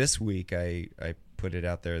so this week I put it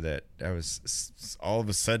out there that I was all of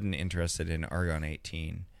a sudden interested in Argon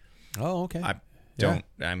 18. Oh, okay.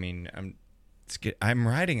 I'm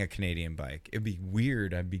riding a Canadian bike. It'd be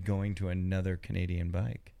weird. I'd be going to another Canadian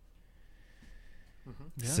bike.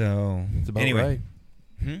 Yeah. So It's about anyway,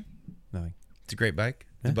 right. Nothing. It's a great bike.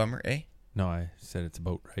 It's a bummer, eh? No, I said it's a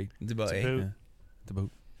boat, right? It's about It's a eh? boat. Yeah. It's a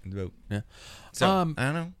boat. It's a boat. Yeah. So Um, I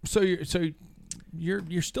don't know. So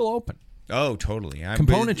you're still open. Oh, totally.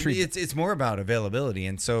 Componentry. It's more about availability,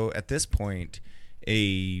 and so at this point,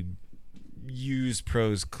 a used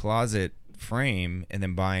Pro's closet frame and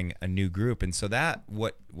then buying a new group, and so that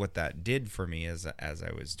what that did for me as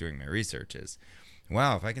I was doing my research is,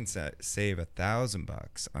 wow, if I can save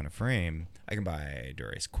 $1,000 on a frame, I can buy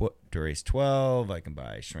Dura-Ace 12, I can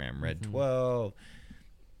buy SRAM Red 12.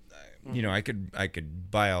 You know, I could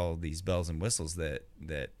buy all these bells and whistles that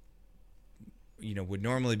would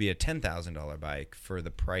normally be a $10,000 bike for the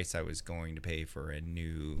price I was going to pay for a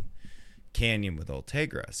new Canyon with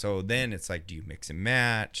Ultegra. So then it's like, do you mix and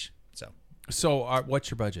match? So what's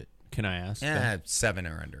your budget? Can I ask? Yeah, 7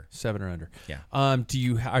 or under. 7 or under. Yeah.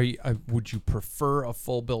 Would you prefer a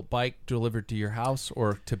full built bike delivered to your house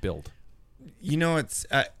or to build? You know,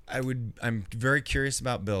 I'm very curious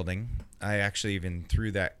about building. I actually even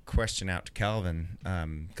threw that question out to Calvin a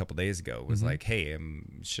couple days ago. Was like, hey,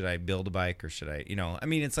 should I build a bike or should I? I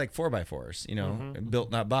mean, it's like 4x4s.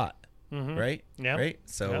 Built not bought. Right? Yeah. Right?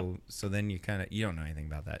 So then you don't know anything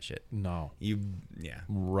about that shit. No.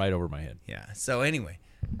 Right over my head. Yeah. So anyway,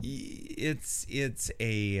 it's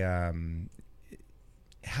a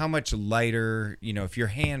how much lighter, if you're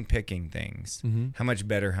hand picking things, how much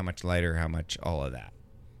better, how much lighter, how much all of that.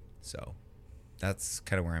 So that's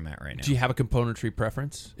kind of where I'm at right now. Do you have a componentry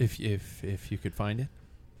preference if you could find it?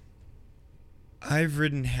 I've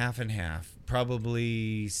ridden half and half,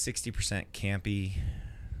 probably 60% campy.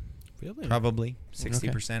 Really? Probably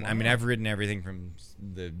 60%. Okay. I mean, I've ridden everything from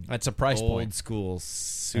the That's a price old point. school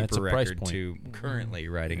super That's a price record point. to currently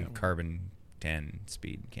riding carbon 10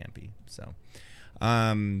 speed campy. So,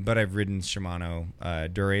 but I've ridden Shimano,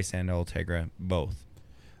 Durace and Ultegra, both.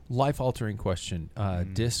 Life-altering question: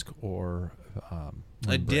 disc or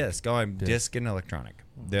a disc? Oh, I'm disc and electronic.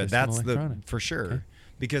 That's electronic. for sure. Okay.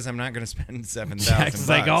 Because I'm not going to spend $7,000. Jack's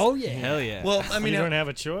like, oh yeah, hell yeah. Well, I mean, you don't have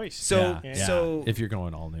a choice. So if you're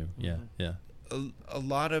going all new, yeah. A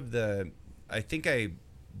lot of I think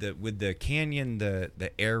with the Canyon,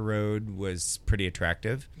 the air road was pretty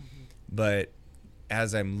attractive, but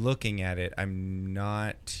as I'm looking at it, I'm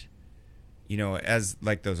not, as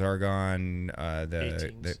like those Argon,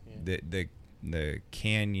 the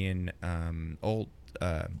Canyon,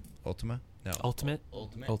 Ultima. No. Ultimate.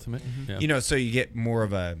 Mm-hmm. Yeah. So you get more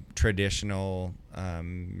of a traditional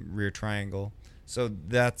rear triangle. So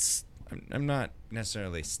I'm not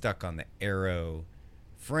necessarily stuck on the aero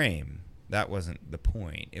frame. That wasn't the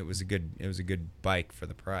point. It was a good bike for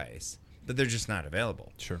the price, but they're just not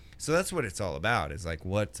available. Sure. So that's what it's all about. Is like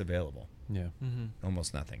what's available. Yeah.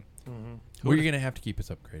 Almost nothing. We're going to have to keep us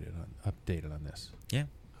updated on this. Yeah.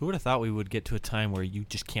 Who would have thought we would get to a time where you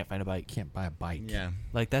just can't find a bike? Can't buy a bike. Yeah.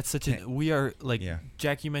 Like that's such a we are like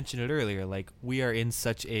Jack, you mentioned it earlier, like we are in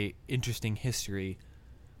such a interesting history.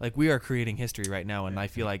 Like we are creating history right now, and I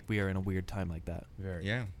feel like we are in a weird time like that. Very.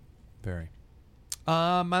 Yeah. Very.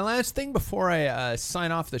 My last thing before I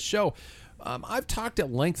sign off the show, I've talked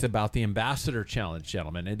at length about the Ambassador Challenge,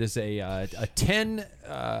 gentlemen. It is a 10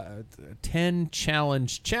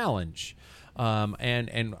 challenge.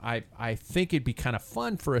 And I think it'd be kind of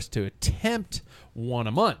fun for us to attempt one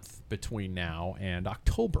a month between now and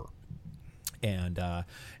October. And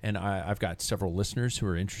I've got several listeners who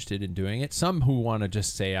are interested in doing it. Some who want to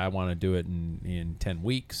just say, I want to do it in 10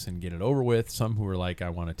 weeks and get it over with. Some who are like, I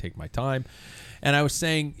want to take my time. And I was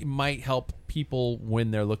saying it might help people when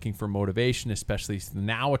they're looking for motivation, especially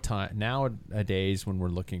nowadays when we're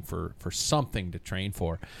looking for something to train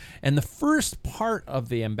for. And the first part of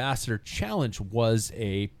the Ambassador Challenge was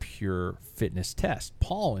a pure fitness test.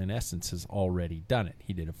 Paul, in essence, has already done it.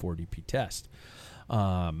 He did a 4DP test.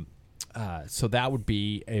 So that would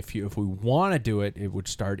be, if we want to do it, it would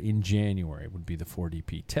start in January. It would be the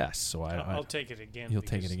 4DP test. So I'll take it again. You'll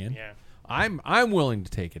take it again? Yeah. I'm willing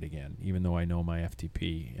to take it again, even though I know my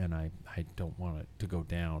FTP and I don't want it to go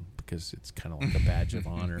down because it's kind of like a badge of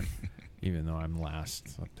honor, even though I'm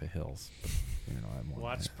last up the hills. But, I'm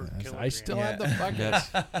watts per kilogram. I still have the fucking.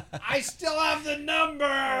 I still have the number.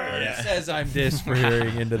 It says I'm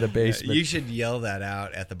disappearing into the basement. You should yell that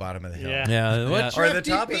out at the bottom of the hill. Yeah. What's your or the FTP,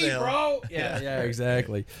 top of the hill, bro? Yeah,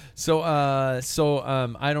 exactly. So I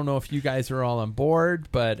don't know if you guys are all on board,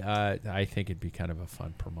 but I think it'd be kind of a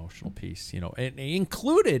fun promotional piece. And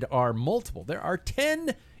included are multiple. There are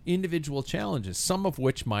 10 individual challenges, some of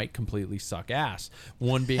which might completely suck ass.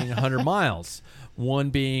 One being 100 miles, one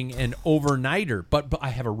being an overnighter. But I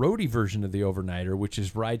have a roadie version of the overnighter, which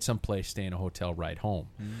is ride someplace, stay in a hotel, ride home.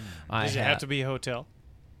 Does it have to be a hotel?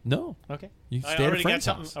 No. Okay. You can stay at a friend's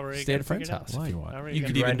house. Stay at a friend's house if you want. You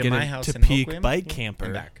could even to get my a house in peak Hoquiam bike camper.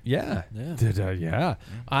 and back. Yeah.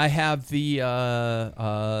 I have the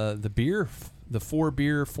beer, the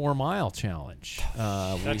 4 mile challenge.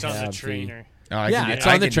 That's on the trainer. It's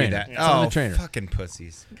on the trainer. It's on the trainer. Fucking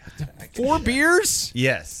pussies. 4 beers?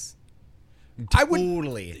 Yes.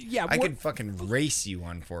 Totally. I could fucking race you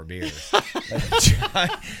on 4 beers.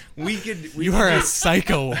 You are a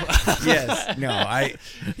psycho. Yes. No,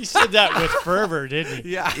 He said that with fervor, didn't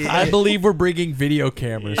he? Yeah. I believe we're bringing video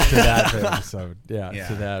cameras to that episode.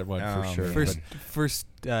 To that one for sure. First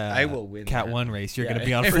I will win Cat that. 1 race, you're going to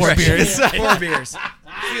be on Right. 4 beers. 4 beers.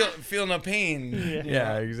 Feel no pain.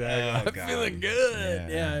 Yeah, exactly. Oh, I'm feeling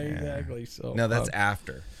good. Yeah, exactly. So no, that's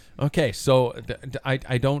after. Okay, so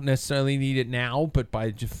I don't necessarily need it now, but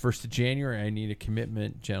by 1st of January, I need a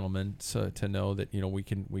commitment, gentlemen, to know that we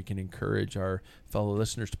can encourage our fellow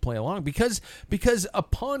listeners to play along because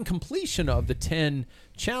upon completion of the 10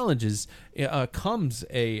 challenges comes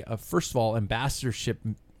a first of all ambassadorship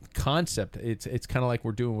concept. It's kind of like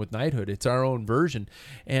we're doing with Knighthood. It's our own version,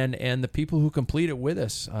 and the people who complete it with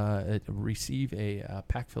us receive a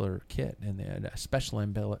pack filler kit and a special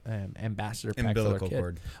ambassador pack filler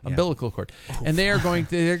kit, umbilical cord, and they're going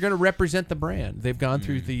to represent the brand. They've gone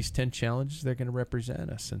through these 10 challenges. They're going to represent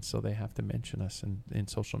us, and so they have to mention us in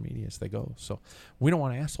social media as they go. So we don't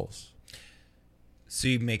want assholes. So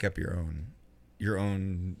you make up your own.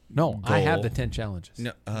 No, goal. I have the 10 challenges.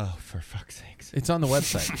 No, oh, for fuck's sakes! It's on the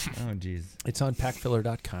website. Oh, jeez. It's on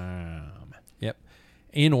packfiller.com. Yep,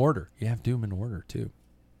 in order. You have to do them in order too.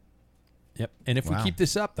 Yep, and if we keep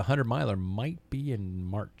this up, the 100 miler might be in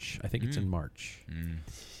March. I think it's in March.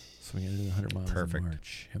 So we got to do the 100 miles in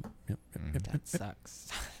March. Yep. That sucks.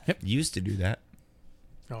 Yep. Used to do that.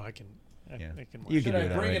 No, I can. I can watch. You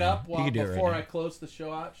can bring it up before I I close the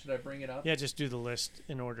show out? Should I bring it up? Yeah, just do the list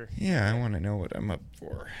in order. Yeah, I want to know what I'm up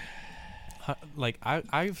for. Like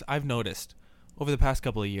I've noticed over the past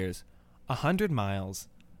couple of years, 100 miles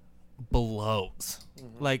blows.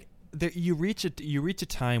 Like you reach a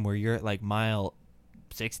time where you're at like mile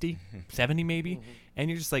 60, 70 maybe, and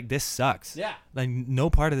you're just like, this sucks. Yeah. Like no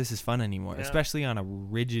part of this is fun anymore, Yeah. especially on a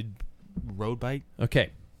rigid road bike.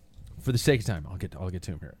 Okay. For the sake of time, I'll get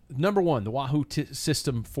to him here. Number one, the Wahoo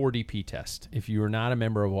System 4DP test. If you are not a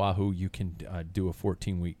member of Wahoo, you can do a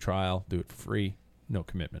 14-week trial. Do it for free. No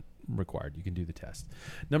commitment required. You can do the test.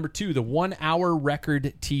 Number two, the 1-hour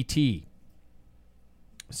record TT.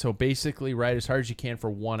 So basically, ride as hard as you can for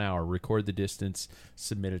 1 hour. Record the distance.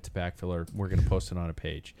 Submit it to Packfiller. We're going to post it on a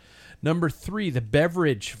page. Number three, the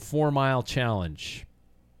beverage 4-mile challenge.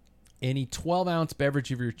 Any 12-ounce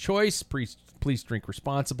beverage of your choice. Please drink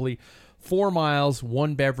responsibly. 4 miles,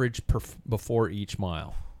 1 beverage before each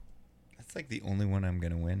mile. That's like the only one I'm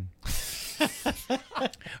going to win.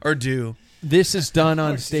 Or do. This is done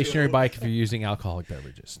on a stationary bike if you're using alcoholic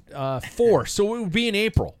beverages. 4, so it would be in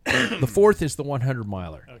April. The 4th is the 100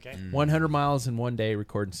 miler. Okay. 100 miles in 1 day,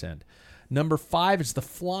 record and send. Number 5 is the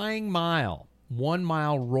Flying Mile. 1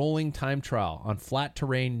 mile rolling time trial on flat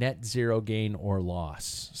terrain, net zero gain or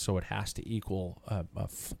loss. So it has to equal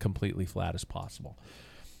completely flat as possible.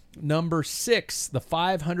 Number 6, the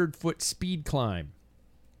 500-foot speed climb.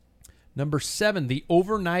 Number 7, the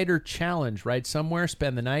overnighter challenge. Ride somewhere,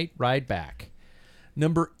 spend the night, ride back.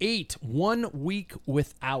 Number 8, 1 week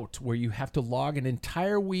without, where you have to log an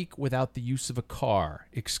entire week without the use of a car,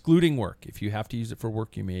 excluding work. If you have to use it for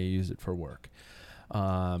work, you may use it for work.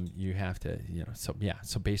 You have to, so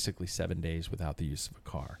basically 7 days without the use of a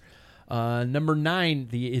car. Number 9,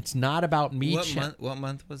 it's not about me. What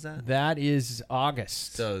month was that? That is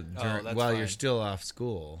August. So that's while fine. you're still off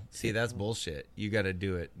school. See, that's bullshit. You got to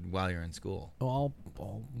do it while you're in school. Well,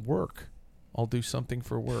 I'll work. I'll do something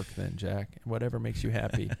for work then, Jack. Whatever makes you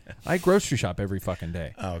happy. I grocery shop every fucking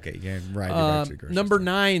day. Oh, okay. Yeah, ride your bike to the grocery Number store.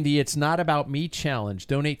 9, the It's Not About Me challenge.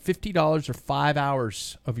 Donate $50 or 5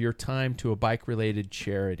 hours of your time to a bike-related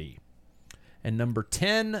charity. And number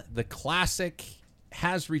 10, the classic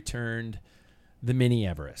has returned, the Mini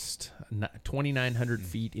Everest. 2,900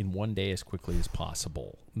 feet in 1 day as quickly as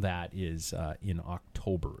possible. That is in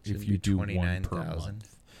October. Shouldn't if you be do 1 per 29,000.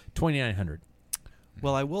 month. 2,900.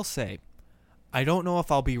 Well, I will say, I don't know if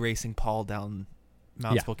I'll be racing Paul down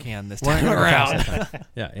Mount Yeah. Spokane this Well, time around.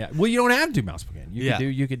 Yeah. Well, you don't have to do Mount Spokane. Yeah.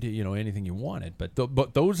 You could do anything you wanted. But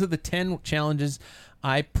those are the 10 challenges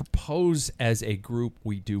I propose as a group.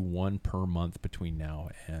 We do 1 per month between now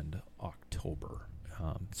and October.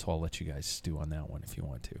 So I'll let you guys stew on that one if you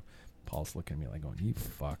want to. Paul's looking at me like going, "You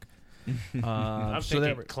fuck." I'm so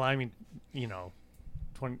thinking climbing,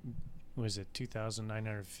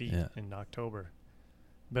 2,900 feet in October.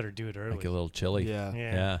 Better do it early. Like a little chilly.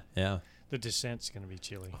 Yeah. Yeah. The descent's going to be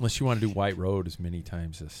chilly. Unless you want to do White Road as many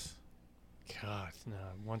times as. God, no.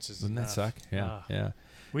 Once is Doesn't that enough. suck? Yeah. Yeah.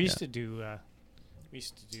 We used to do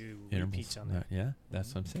repeats on that. Yeah,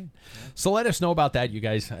 that's what I'm saying. So let us know about that, you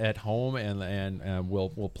guys at home, and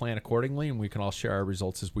we'll plan accordingly, and we can all share our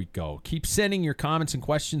results as we go. Keep sending your comments and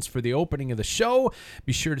questions for the opening of the show.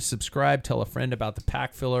 Be sure to subscribe. Tell a friend about the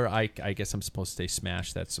Pack Filler. I guess I'm supposed to say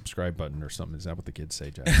smash that subscribe button or something. Is that what the kids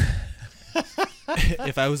say, Jeff?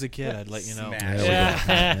 If I was a kid, I'd let you know.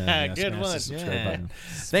 Yeah. Good smash one. the subscribe button.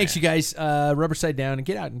 Thanks, you guys. Rubber side down and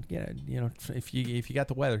get out and get. If you got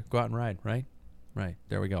the weather, go out and ride. Right.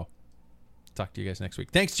 There we go. Talk to you guys next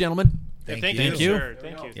week. Thanks, gentlemen. Thank you. Sir.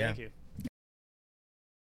 Thank you. Yeah. Thank you.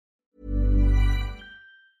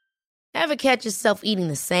 Ever catch yourself eating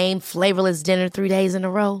the same flavorless dinner 3 days in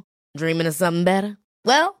a row? Dreaming of something better?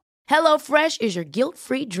 Well, HelloFresh is your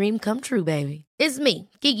guilt-free dream come true, baby. It's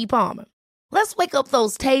me, Keke Palmer. Let's wake up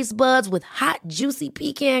those taste buds with hot, juicy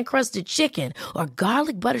pecan-crusted chicken or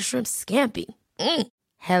garlic butter shrimp scampi.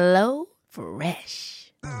 Hello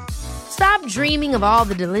Fresh. Stop dreaming of all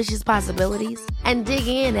the delicious possibilities and dig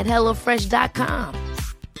in at HelloFresh.com.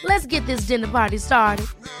 Let's get this dinner party started.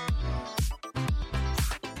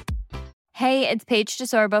 Hey, it's Paige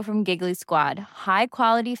DeSorbo from Giggly Squad. High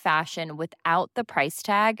quality fashion without the price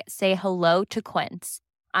tag. Say hello to Quince.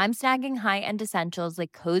 I'm snagging high-end essentials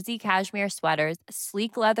like cozy cashmere sweaters,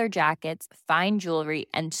 sleek leather jackets, fine jewelry,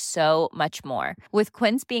 and so much more. With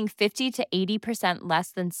Quince being 50 to 80%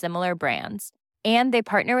 less than similar brands. And they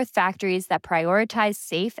partner with factories that prioritize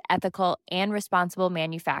safe, ethical, and responsible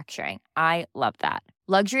manufacturing. I love that.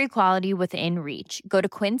 Luxury quality within reach. Go to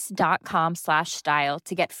quince.com/style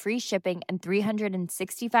to get free shipping and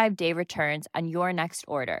 365-day returns on your next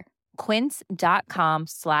order.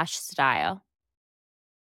 Quince.com/style.